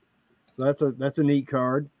National. So that's a neat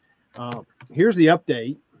card. Here's the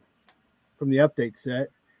update from the update set.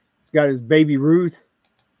 It's got his Baby Ruth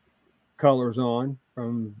colors on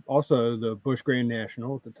from also the Busch Grand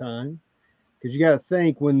National at the time. Because you got to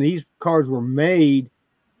think, when these cards were made,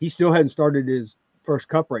 he still hadn't started his first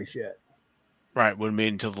Cup race yet. Right, wouldn't be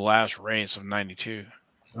until the last race of '92.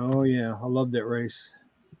 Oh yeah, I love that race.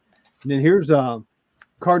 And then here's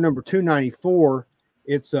card number 294.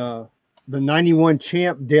 It's the 91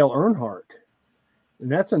 champ Dale Earnhardt, and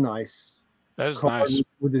that's a nice. That is card nice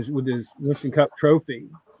with his Winston Cup trophy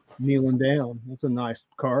kneeling down. That's a nice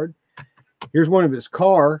card. Here's one of his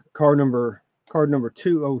card number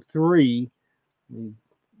 203. Let me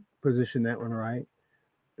position that one right.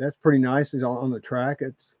 That's pretty nice. It's on the track.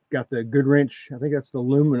 It's got the Goodwrench. I think that's the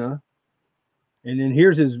Lumina. And then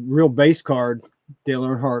here's his real base card, Dale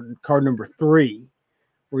Earnhardt, card number 3,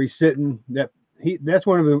 where he's sitting. That's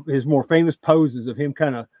one of his more famous poses of him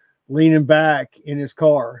kind of leaning back in his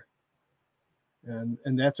car.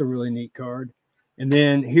 And that's a really neat card. And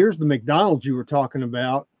then here's the McDonald's you were talking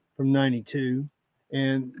about from 92.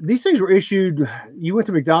 And these things were issued. You went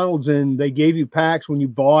to McDonald's and they gave you packs when you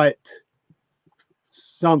bought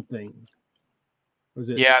something. Was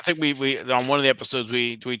it? Yeah, I think we on one of the episodes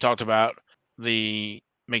we talked about the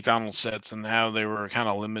McDonald's sets and how they were kind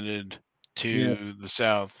of limited to the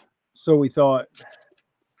South. So we thought,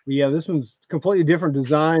 yeah, this one's completely different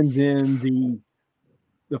design than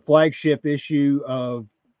the flagship issue of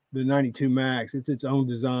the 92 Max. It's its own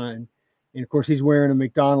design. And of course, he's wearing a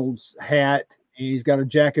McDonald's hat and he's got a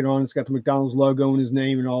jacket on. It's got the McDonald's logo and his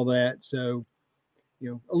name and all that. So,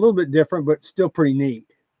 a little bit different, but still pretty neat.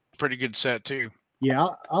 Pretty good set too. Yeah,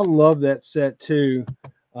 I love that set too.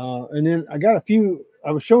 And then I got a few.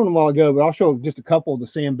 I was showing them a while ago, but I'll show just a couple of the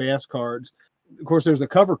Sam Bass cards. Of course, there's a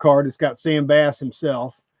cover card that's got Sam Bass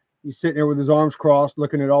himself. He's sitting there with his arms crossed,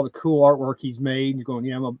 looking at all the cool artwork he's made. He's going,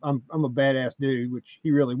 "Yeah, I'm a badass dude," which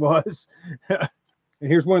he really was. And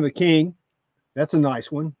here's one of the King. That's a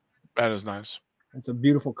nice one. That is nice. That's a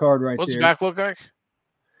beautiful card right there. What's the back look like?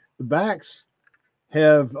 The backs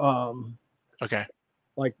have okay.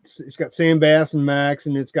 Like it's got Sam Bass and Max,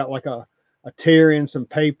 and it's got like a tear in some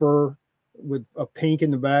paper with a pink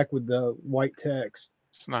in the back with the white text.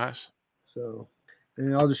 It's nice. So,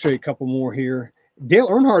 and I'll just show you a couple more here. Dale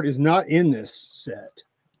Earnhardt is not in this set,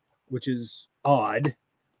 which is odd.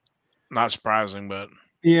 Not surprising, but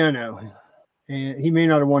yeah, I know. And he may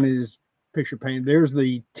not have wanted his picture painted. There's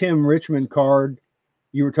the Tim Richmond card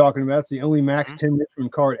you were talking about. It's the only Max Tim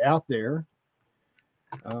Richmond card out there.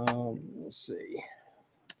 Let's see.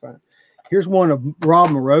 Here's one of Rob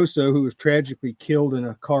Moroso, who was tragically killed in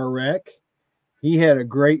a car wreck. He had a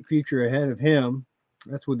great future ahead of him.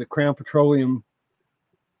 That's with the Crown Petroleum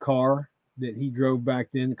car that he drove back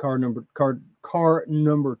then. Car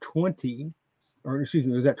number 20, or excuse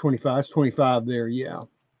me, was that 25? It's 25 there, yeah.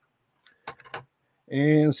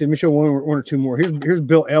 And let's see, let me show one or two more. Here's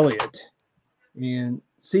Bill Elliott. And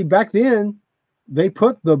see, back then they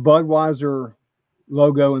put the Budweiser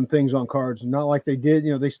logo and things on cards, not like they did.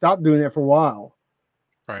 They stopped doing that for a while.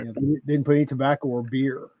 Right. They didn't put any tobacco or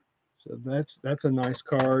beer. So that's a nice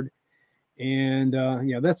card. And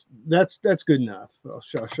that's good enough. I'll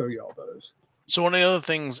show you all those. So one of the other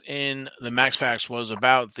things in the Max Facts was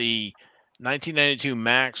about the 1992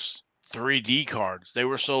 Max 3D cards. They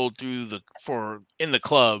were sold in the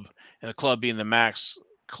club, and the club being the Max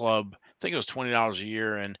Club. I think it was $20 a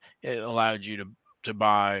year, and it allowed you to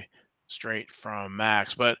buy straight from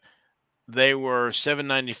Max. But they were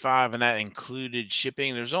 $7.95, and that included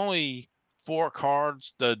shipping. There's only 4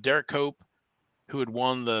 cards: the Derek Cope, who had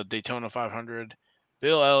won the Daytona 500,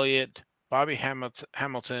 Bill Elliott, Bobby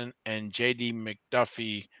Hamilton, and J.D.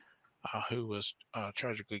 McDuffie, who was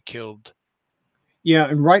tragically killed. Yeah,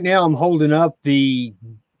 and right now I'm holding up the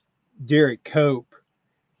Derek Cope,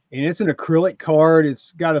 and it's an acrylic card.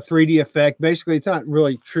 It's got a 3D effect. Basically, it's not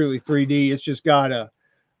really truly 3D. It's just got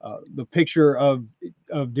the picture of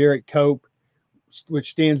Derek Cope,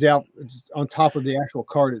 which stands out on top of the actual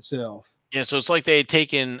card itself. Yeah, so it's like they had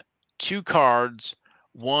taken 2 cards.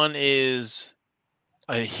 One is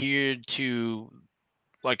adhered to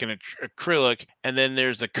like an acrylic, and then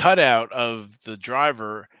there's the cutout of the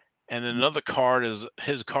driver, and then another card is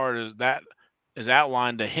his card is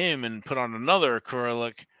outlined to him and put on another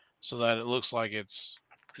acrylic so that it looks like it's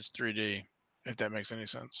 3D. If that makes any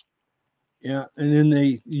sense. Yeah, and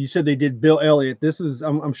then you said they did Bill Elliott.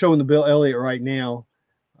 I'm showing the Bill Elliott right now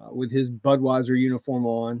with his Budweiser uniform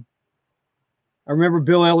on. I remember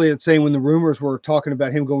Bill Elliott saying when the rumors were talking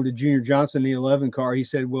about him going to Junior Johnson in the 11 car, he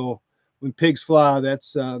said, "Well, when pigs fly,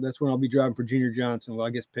 that's when I'll be driving for Junior Johnson." Well, I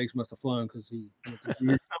guess pigs must have flown because he went to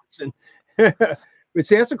Junior Johnson. But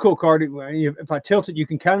see, that's a cool card. If I tilt it, you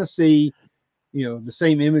can kind of see, the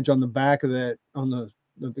same image on the back of that on the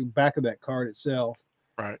back of that card itself.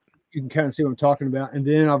 Right. You can kind of see what I'm talking about. And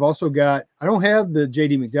then I've also got, I don't have the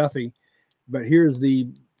JD McDuffie, but here's the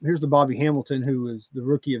Bobby Hamilton, who was the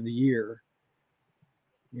rookie of the year.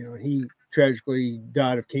 He tragically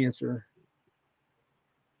died of cancer.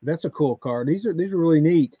 That's a cool card. These are really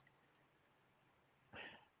neat.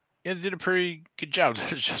 Yeah, they did a pretty good job.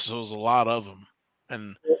 There was a lot of them,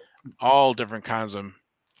 and all different kinds of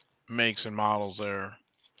makes and models there.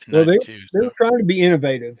 Well, they were trying to be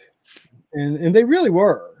innovative, and they really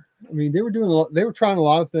were. I mean, they were doing they were trying a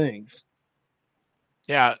lot of things.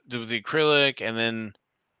 Yeah, with the acrylic, and then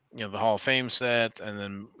the Hall of Fame set, and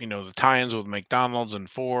then the tie-ins with McDonald's and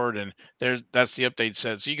Ford, and that's the update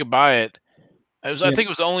set. So you could buy it. I think it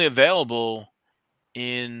was only available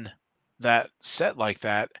in that set like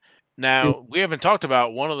that. Now we haven't talked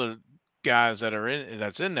about one of the guys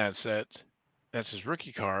that's in that set. That's his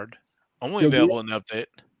rookie card, only available in the update.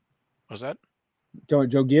 Was that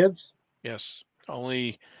Joe Gibbs? Yes,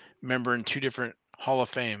 only member in 2 different Hall of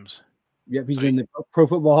Fames. Yep, he's in the Pro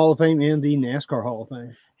Football Hall of Fame and the NASCAR Hall of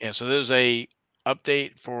Fame. Yeah, so there's a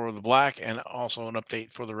update for the black and also an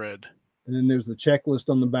update for the red. And then there's the checklist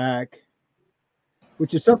on the back,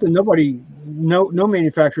 which is something no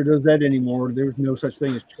manufacturer does that anymore. There's no such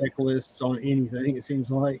thing as checklists on anything, it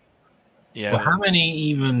seems like. Yeah. Well, how many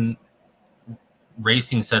even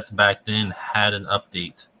racing sets back then had an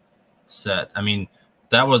update set? I mean,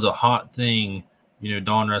 that was a hot thing.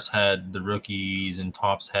 Donruss had the rookies and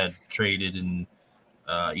Topps had traded, and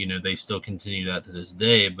they still continue that to this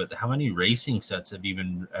day. But how many racing sets have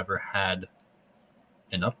even ever had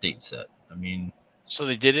an update set? I mean, so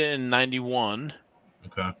they did it in 91.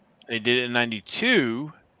 Okay. They did it in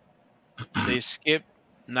 92. They skipped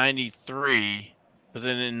 93, but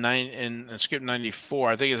then skipped 94.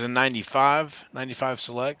 I think it's in 95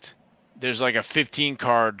 Select. There's like a 15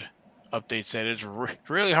 card update set. It's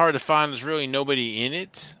really hard to find. There's really nobody in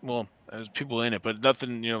it. Well, there's people in it, but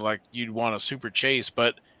nothing, like you'd want a super chase.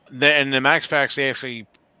 But in the Max Facts, they actually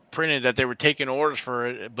printed that they were taking orders for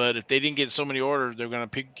it. But if they didn't get so many orders, they're going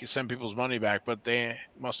to send people's money back. But they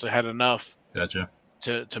must have had enough. Gotcha.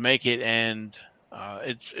 To make it, and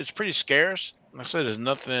it's pretty scarce. Like I said, there's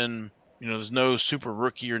nothing. There's no super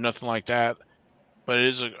rookie or nothing like that. But it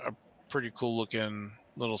is a pretty cool looking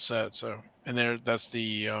little set. So, and that's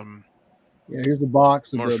the here's the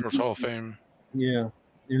box of Motorsports Hall of Fame. Yeah,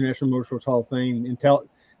 International Motorsports Hall of Fame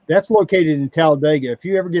that's located in Talladega. If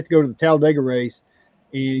you ever get to go to the Talladega race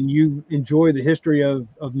and you enjoy the history of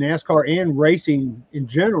NASCAR and racing in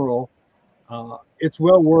general, it's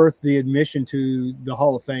well worth the admission to the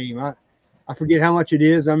Hall of Fame. I forget how much it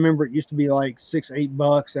is. I remember it used to be like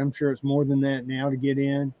 $6-8. I'm sure it's more than that now to get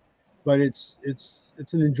in, but it's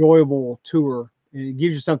an enjoyable tour, and it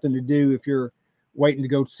gives you something to do if you're waiting to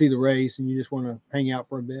go see the race and you just want to hang out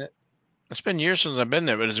for a bit. It's been years since I've been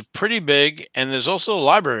there, but it's pretty big, and there's also a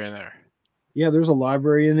library in there. Yeah, there's a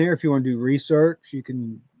library in there. If you want to do research, you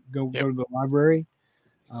can go to the library.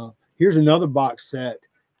 Here's another box set.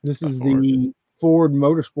 This is the Ford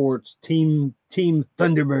Motorsports Team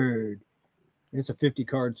Thunderbird. It's a 50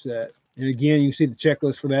 card set, and again, you see the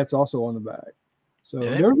checklist for that's also on the back. So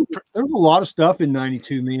there was a lot of stuff in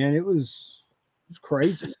 '92, man. It was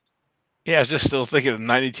crazy. Yeah, I was just still thinking of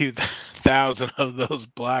 92,000 of those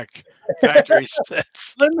black factory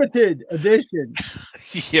sets. Limited edition.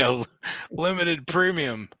 Yeah, limited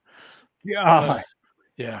premium. Yeah.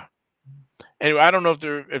 Yeah. Anyway, I don't know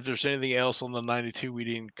if there's anything else on the 92 we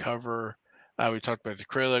didn't cover. We talked about the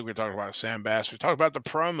acrylic. We talked about Sam Bass. We talked about the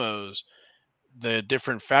promos, the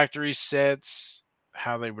different factory sets,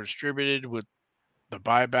 how they were distributed with the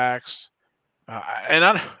buybacks. And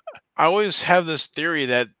I always have this theory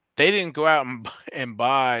that they didn't go out and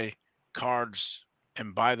buy cards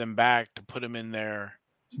and buy them back to put them in their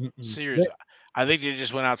series. I think they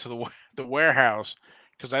just went out to the warehouse,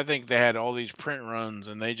 because I think they had all these print runs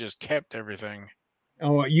and they just kept everything.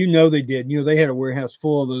 Oh, they did. They had a warehouse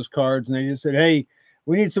full of those cards, and they just said, "Hey,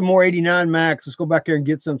 we need some more 89 Max. Let's go back there and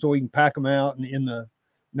get some so we can pack them out in the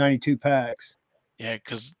 92 packs." Yeah,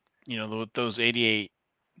 because with those 88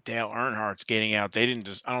 Dale Earnhardt's getting out. They didn't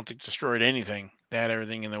just, I don't think, destroyed anything. They had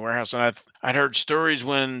everything in the warehouse. And I'd heard stories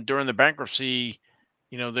when during the bankruptcy,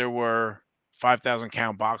 there were 5,000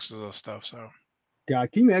 count boxes of stuff. So,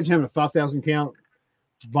 God, can you imagine having a 5,000 count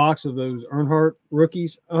box of those Earnhardt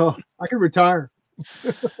rookies? Oh, I could retire.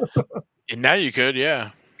 and now you could,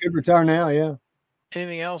 yeah. Could retire now, yeah.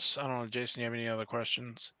 Anything else? I don't know, Jason. You have any other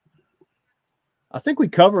questions? I think we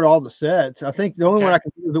covered all the sets. I think the only one I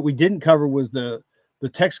can think that we didn't cover was the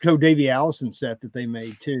Texaco Davey Allison set that they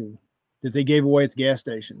made too, that they gave away at the gas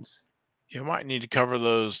stations. You might need to cover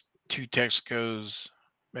those 2 Texacos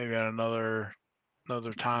maybe at another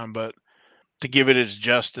time, but to give it its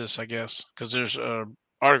justice, I guess, because there's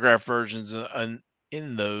autograph versions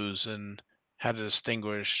in those, and how to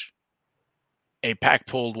distinguish a pack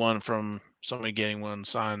pulled one from somebody getting one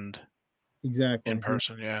signed exactly in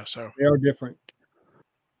person. Yeah, so they are different.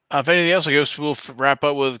 If anything else, I guess we'll wrap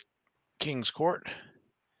up with King's Court.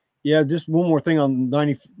 Yeah, just one more thing on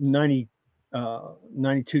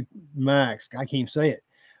 92 Max. I can't even say it.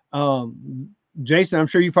 Jason, I'm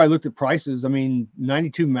sure you probably looked at prices. I mean,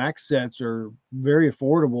 92 Max sets are very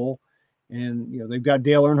affordable, and they've got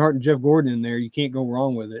Dale Earnhardt and Jeff Gordon in there. You can't go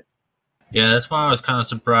wrong with it. Yeah, that's why I was kind of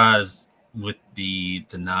surprised with the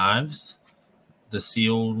knives. The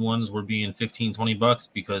sealed ones were being $15-$20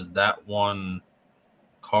 because that one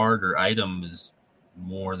card or item is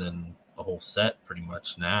more than a whole set pretty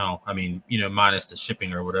much now. I mean, minus the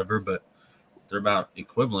shipping or whatever, but they're about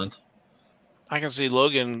equivalent. I can see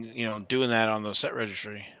Logan, doing that on the set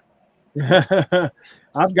registry.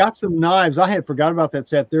 I've got some knives. I had forgot about that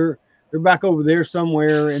set. They're back over there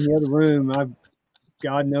somewhere in the other room.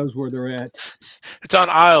 God knows where they're at. It's on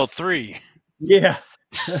aisle 3. Yeah.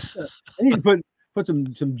 I need to put some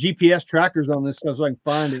GPS trackers on this stuff so I can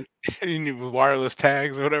find it. You need wireless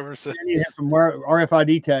tags or whatever. So. I need to have some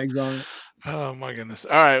RFID tags on it. Oh my goodness.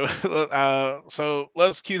 All right. So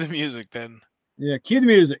let's cue the music then. Yeah, cue the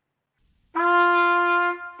music.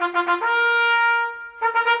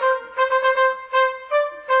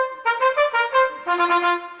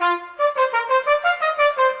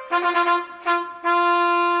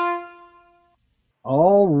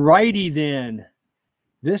 All righty then.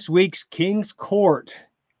 This week's King's Court.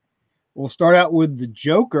 We'll start out with the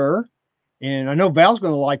Joker, and I know Val's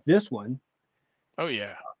going to like this one. Oh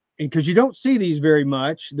yeah, and because you don't see these very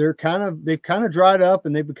much, they've kind of dried up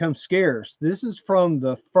and they've become scarce. This is from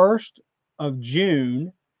the 1st of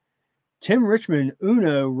June. Tim Richmond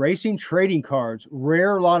Uno Racing Trading Cards,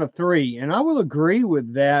 rare lot of 3, and I will agree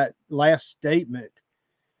with that last statement.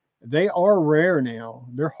 They are rare now.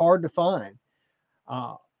 They're hard to find.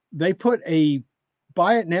 They put a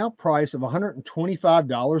buy it now price of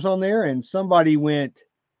 $125 on there, and somebody went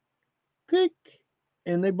pick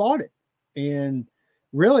and they bought it. And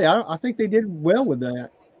really, I think they did well with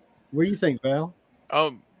that. What do you think, Val?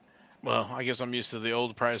 Oh, well, I guess I'm used to the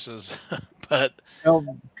old prices, but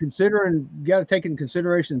considering, you got to take into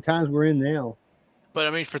consideration the times we're in now. But I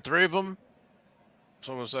mean, for 3 of them, it's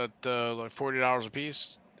almost at like $40 a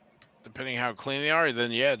piece, depending how clean they are.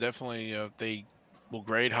 Then yeah, definitely, if they will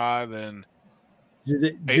grade high, then.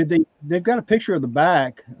 They've got a picture of the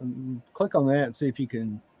back. Click on that and see if you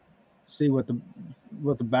can see what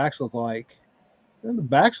the backs look like. And the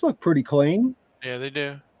backs look pretty clean. Yeah, they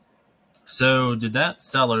do. So did that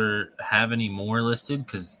seller have any more listed?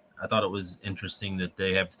 Because I thought it was interesting that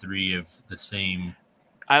they have 3 of the same.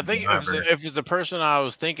 I think if it's the person I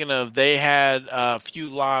was thinking of, they had a few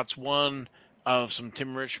lots, one of some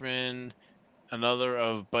Tim Richmond, another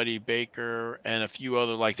of Buddy Baker, and a few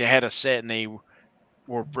other, like they had a set and they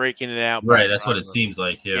were breaking it out. Right, that's what it seems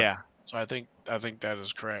like. Yeah. Yeah. So I think that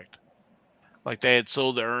is correct. Like they had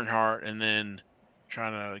sold the Earnhardt and then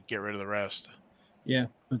trying to get rid of the rest. Yeah,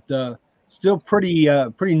 but still pretty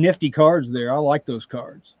nifty cards there. I like those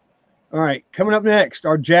cards. All right, coming up next,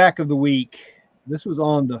 our Jack of the Week. This was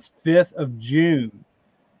on the 5th of June,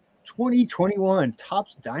 2021.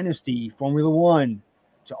 Topps Dynasty Formula One.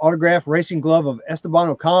 It's an autographed racing glove of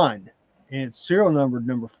Esteban Ocon, and it's serial numbered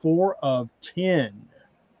number 4 of 10.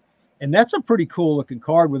 And that's a pretty cool looking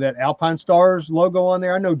card with that Alpine Stars logo on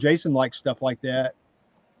there. I know Jason likes stuff like that.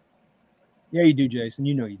 Yeah, you do, Jason.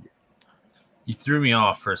 You know you do. You threw me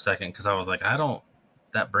off for a second because I was like,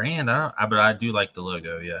 that brand, but I do like the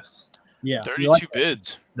logo, yes. Yeah. 32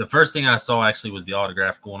 bids. The first thing I saw actually was the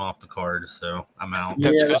autograph going off the card, so I'm out.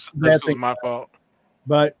 That's my fault.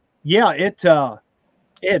 But yeah, it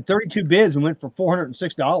had 32 bids and went for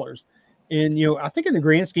 $406. And, I think in the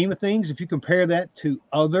grand scheme of things, if you compare that to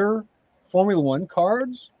other Formula One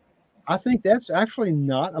cards, I think that's actually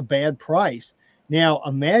not a bad price. Now,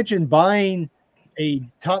 imagine buying a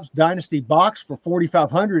Topps Dynasty box for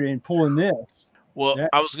 $4,500 and pulling this. Well, That-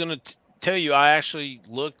 I was going to tell you, I actually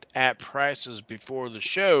looked at prices before the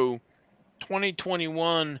show.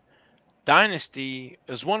 2021 Dynasty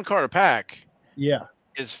is one card a pack. Yeah.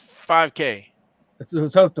 Is $5K. So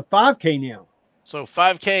it's up to $5K now. So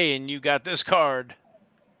 $5K, and you got this card.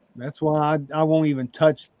 That's why I won't even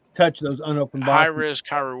touch those unopened boxes. High risk,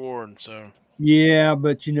 high reward. So Yeah,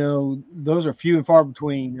 but those are few and far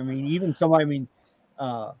between. I mean, even somebody.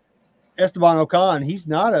 Esteban Ocon, he's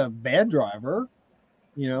not a bad driver.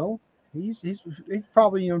 He's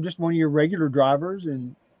probably just one of your regular drivers,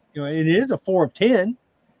 and it is a 4 of 10,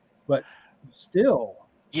 but still.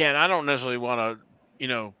 Yeah, and I don't necessarily want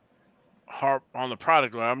to, harp on the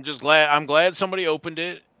product. I'm just glad. I'm glad somebody opened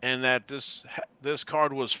it, and that this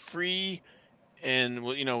card was free, and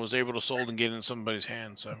was able to sold and get in somebody's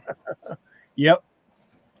hand. So. Yep.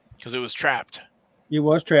 Because it was trapped. It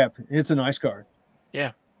was trapped. It's a nice card.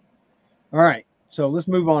 Yeah. All right. So let's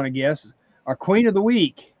move on, I guess. Our Queen of the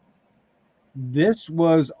Week. This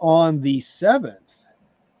was on the 7th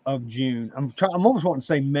of June. I'm almost wanting to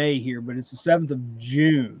say May here, but it's the 7th of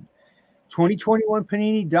June. 2021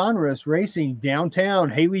 Panini Donruss Racing Downtown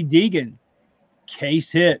Haley Deegan.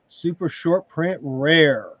 Case hit. Super short print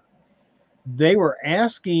rare. They were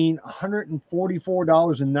asking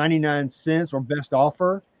 $144.99 or best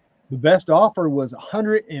offer. The best offer was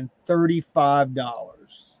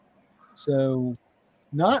 $135. So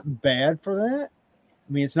not bad for that.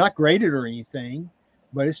 I mean, it's not graded or anything,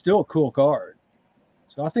 but it's still a cool card.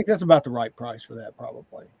 So I think that's about the right price for that,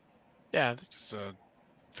 probably. Yeah, I think it's a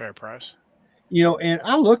fair price. And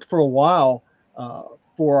I looked for a while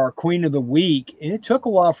for our Queen of the Week, and it took a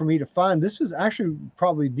while for me to find. This is actually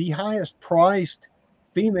probably the highest priced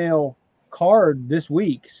female card this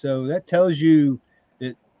week. So that tells you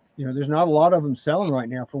that, there's not a lot of them selling right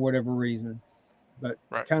now for whatever reason, but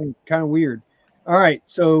right. kind of weird. All right.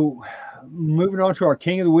 So moving on to our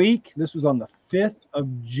King of the Week. This was on the 5th of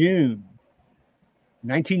June,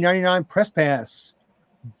 1999 Press Pass,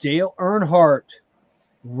 Dale Earnhardt.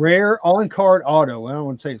 Rare on-card auto. I don't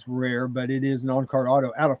want to say it's rare, but it is an on-card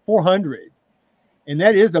auto out of 400. And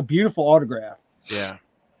that is a beautiful autograph. Yeah.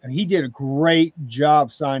 And he did a great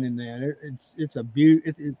job signing that. It's a beauty.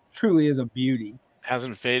 It truly is a beauty.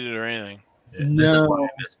 Hasn't faded or anything. Yeah, this is why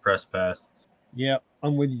it's Press Pass. Yep,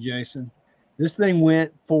 I'm with you, Jason. This thing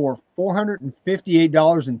went for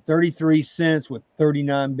 $458.33 with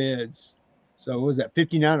 39 bids. So what was that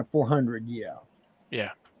 59 or 400? Yeah.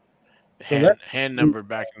 Yeah. So hand numbered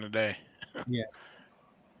back in the day. Yeah.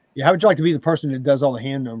 Yeah. How would you like to be the person that does all the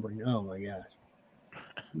hand numbering? Oh my gosh.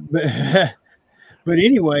 But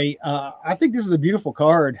anyway, I think this is a beautiful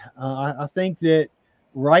card. I think that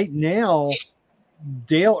right now,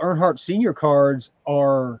 Dale Earnhardt Sr. cards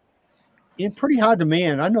are in pretty high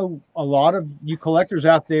demand. I know a lot of you collectors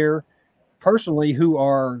out there personally who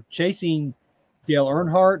are chasing Dale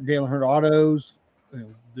Earnhardt autos,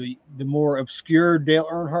 the more obscure Dale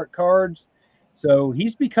Earnhardt cards. So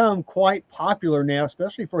he's become quite popular now,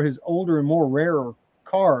 especially for his older and more rarer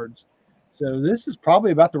cards. So this is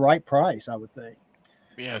probably about the right price, I would think.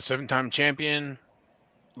 Yeah, 7-time champion,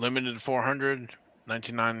 limited to 400,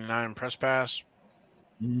 1999 Press Pass.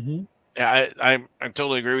 Mm-hmm. Yeah, I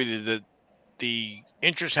totally agree with you that the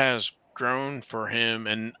interest has grown for him,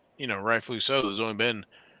 and rightfully so. There's only been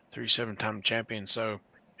 3 7-time champions, so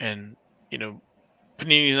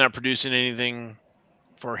Panini's not producing anything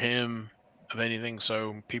for him of anything,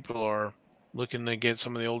 so people are looking to get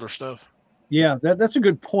some of the older stuff. Yeah, that's a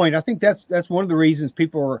good point. I think that's one of the reasons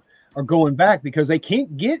people are going back, because they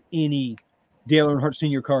can't get any Dale Earnhardt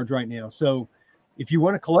Sr. cards right now. So if you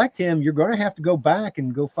want to collect him, you're going to have to go back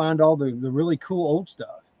and go find all the really cool old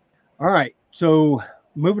stuff. All right, so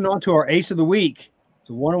moving on to our Ace of the Week. It's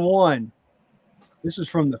a 1-on-1. This is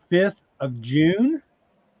from the 5th of June.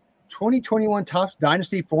 2021 Topps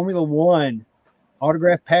Dynasty Formula One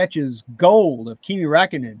autograph patches gold of Kimi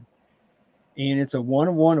Räikkönen, and it's a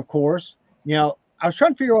 1-of-1, of course. Now, I was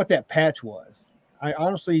trying to figure out what that patch was. I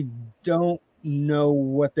honestly don't know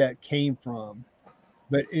what that came from,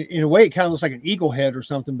 but in a way, it kind of looks like an eagle head or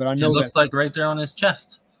something. But I know it looks like right there on his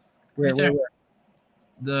chest. Where? His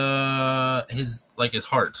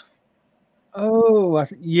heart. Oh,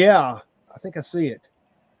 yeah, I think I see it.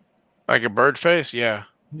 Like a bird face, yeah.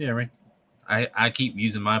 Yeah, right. I keep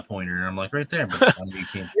using my pointer, and I'm like right there, but you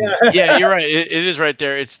can't see it. Yeah, you're right. It is right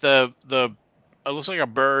there. It's the it looks like a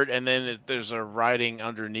bird, and then there's a writing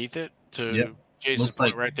underneath it to Jason's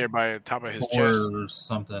point, right there by the top of his chest or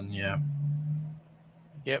something. Yeah.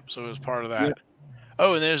 Yep. So it was part of that. Yep.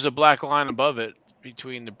 Oh, and there's a black line above it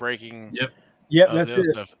between the breaking. Yep. Yep, of that's the other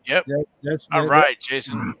it. stuff. Yep. That's All right,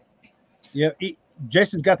 Jason. Yep.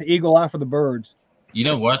 Jason's got the eagle eye for the birds. You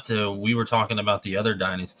know what? We were talking about the other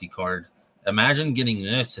Dynasty card. Imagine getting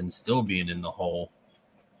this and still being in the hole.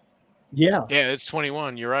 Yeah. Yeah, it's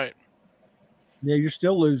 21. You're right. Yeah, you're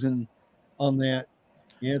still losing on that.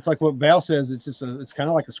 Yeah, it's like what Val says. It's kind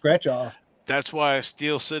of like a scratch off. That's why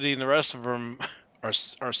Steel City and the rest of them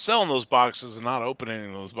are selling those boxes and not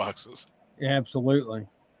opening those boxes. Yeah, absolutely.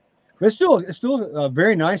 But it's still a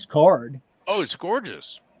very nice card. Oh, it's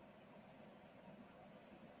gorgeous.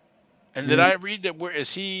 And did I read that? Where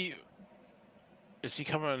is he? Is he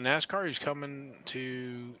coming to NASCAR? He's coming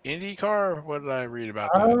to IndyCar. What did I read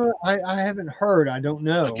about that? I haven't heard. I don't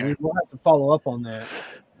know. Okay. We'll have to follow up on that.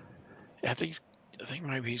 I think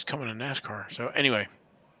maybe he's coming to NASCAR. So anyway.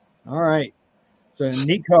 All right. So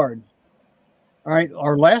neat card. All right.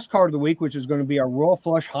 Our last card of the week, which is going to be our Royal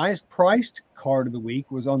Flush highest priced card of the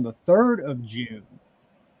week, was on the 3rd of June.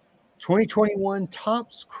 2021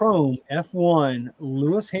 Topps Chrome F1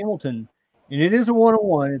 Lewis Hamilton. And it is a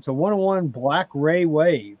 101. It's a 101 Black Ray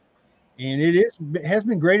Wave. And it has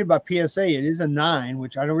been graded by PSA. It is a 9,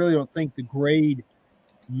 which I really don't think the grade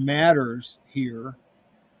matters here.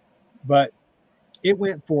 But it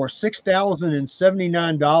went for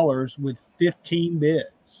 $6,079 with 15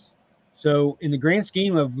 bids. So in the grand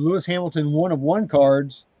scheme of Lewis Hamilton 1 of 1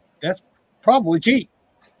 cards, that's probably cheap.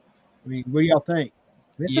 I mean, what do y'all think?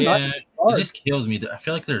 It just kills me. I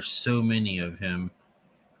feel like there's so many of him.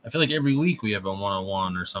 I feel like every week we have a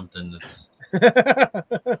 101 or something that's.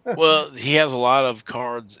 Well, he has a lot of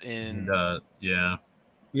cards in. Yeah,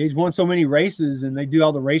 he's won so many races, and they do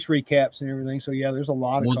all the race recaps and everything. So yeah, there's a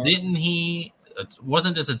lot of. Well, cards. didn't he?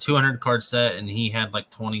 Wasn't this a 200 card set, and he had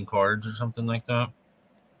like 20 cards or something like that?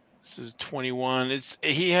 This is 21.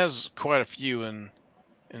 He has quite a few in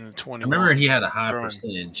the 21. I remember he had a high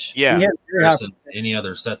percentage. Yeah, than any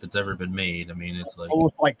other set that's ever been made. I mean, it's like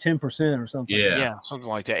almost like 10% or something. Yeah, something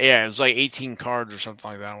like that. Yeah, it was like 18 cards or something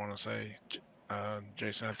like that. I want to say,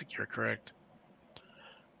 Jason, I think you're correct.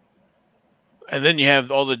 And then you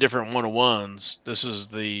have all the different 101s. This is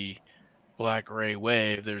the Black Ray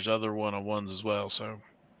Wave. There's other 101s as well. So,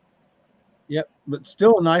 yep, but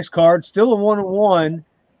still a nice card. Still a 101,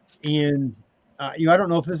 and. I don't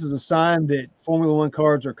know if this is a sign that Formula One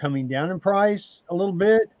cards are coming down in price a little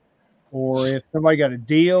bit, or if somebody got a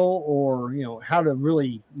deal, or how to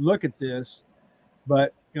really look at this.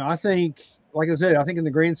 But I think, like I said, I think in the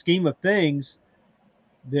grand scheme of things,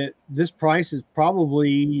 that this price is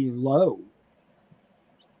probably low.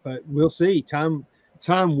 But we'll see. Time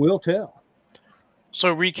will tell.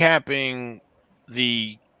 So recapping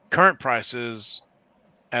the current prices.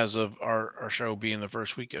 As of our show being the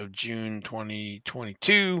first week of June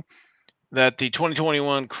 2022, that the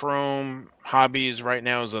 2021 Chrome Hobbies right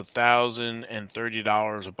now is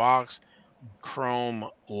 $1,030 a box. Chrome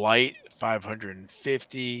Light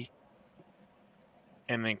 $550,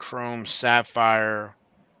 and then Chrome Sapphire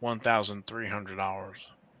 $1,300.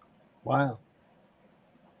 Wow,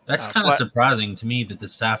 that's kind of surprising to me that the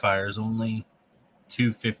Sapphire is only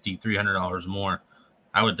 $250, $300 more.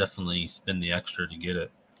 I would definitely spend the extra to get it.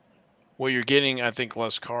 Well, you're getting, I think,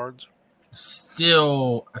 less cards.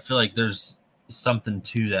 Still, I feel like there's something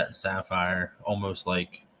to that Sapphire, almost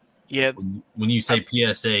like when you say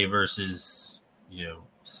PSA versus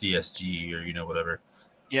CSG or whatever.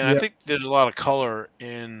 Yeah, I think there's a lot of color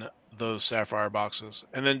in those Sapphire boxes,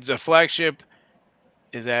 and then the flagship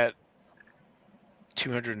is at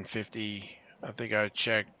 $250. I think I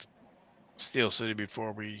checked Steel City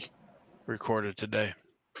before we recorded today.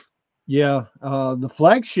 Yeah, the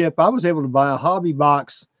flagship, I was able to buy a hobby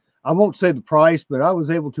box. I won't say the price, but I was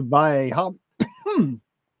able to buy a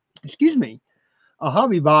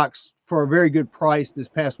hobby box for a very good price this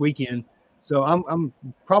past weekend. So I'm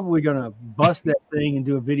probably going to bust that thing and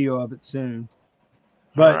do a video of it soon.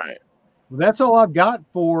 But that's all I've got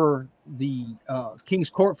for the King's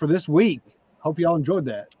Court for this week. Hope y'all enjoyed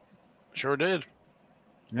that. Sure did.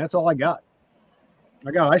 And that's all I got.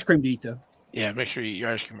 I got ice cream to eat, though. Yeah, make sure you eat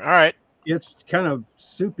your ice cream. All right. It's kind of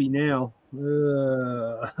soupy now. Yep.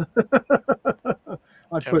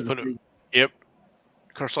 Of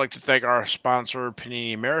course, I'd like to thank our sponsor,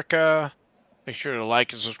 Panini America. Make sure to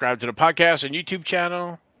like and subscribe to the podcast and YouTube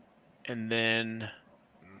channel. And then,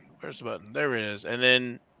 where's the button? There it is. And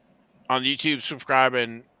then on YouTube, subscribe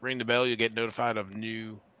and ring the bell. You'll get notified of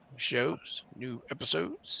new shows, new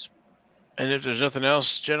episodes. And if there's nothing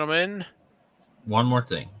else, gentlemen. One more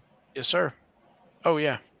thing. Yes, sir. Oh,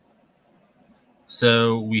 yeah.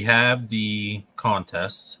 So we have the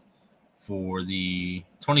contest for the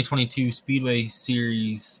 2022 Speedway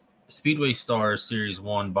Stars Series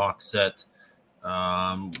 1 box set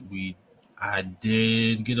I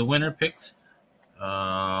did get a winner picked.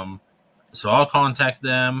 So I'll contact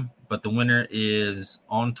them, but the winner is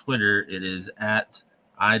on Twitter. It is at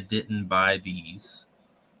I didn't buy these.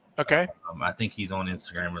 Okay. I think he's on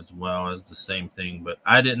Instagram as well as the same thing, but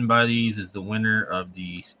I didn't buy these is the winner of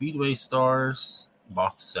the Speedway Stars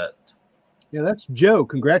box set. Yeah, that's Joe.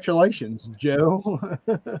 Congratulations, Joe.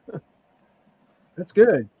 That's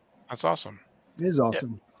good. That's awesome. It is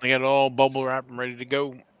awesome. I got it all bubble wrapped and ready to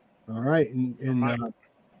go. All right. And All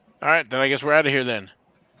right, then I guess we're out of here then.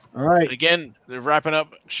 all right. Again, they're wrapping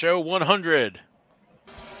up show 100.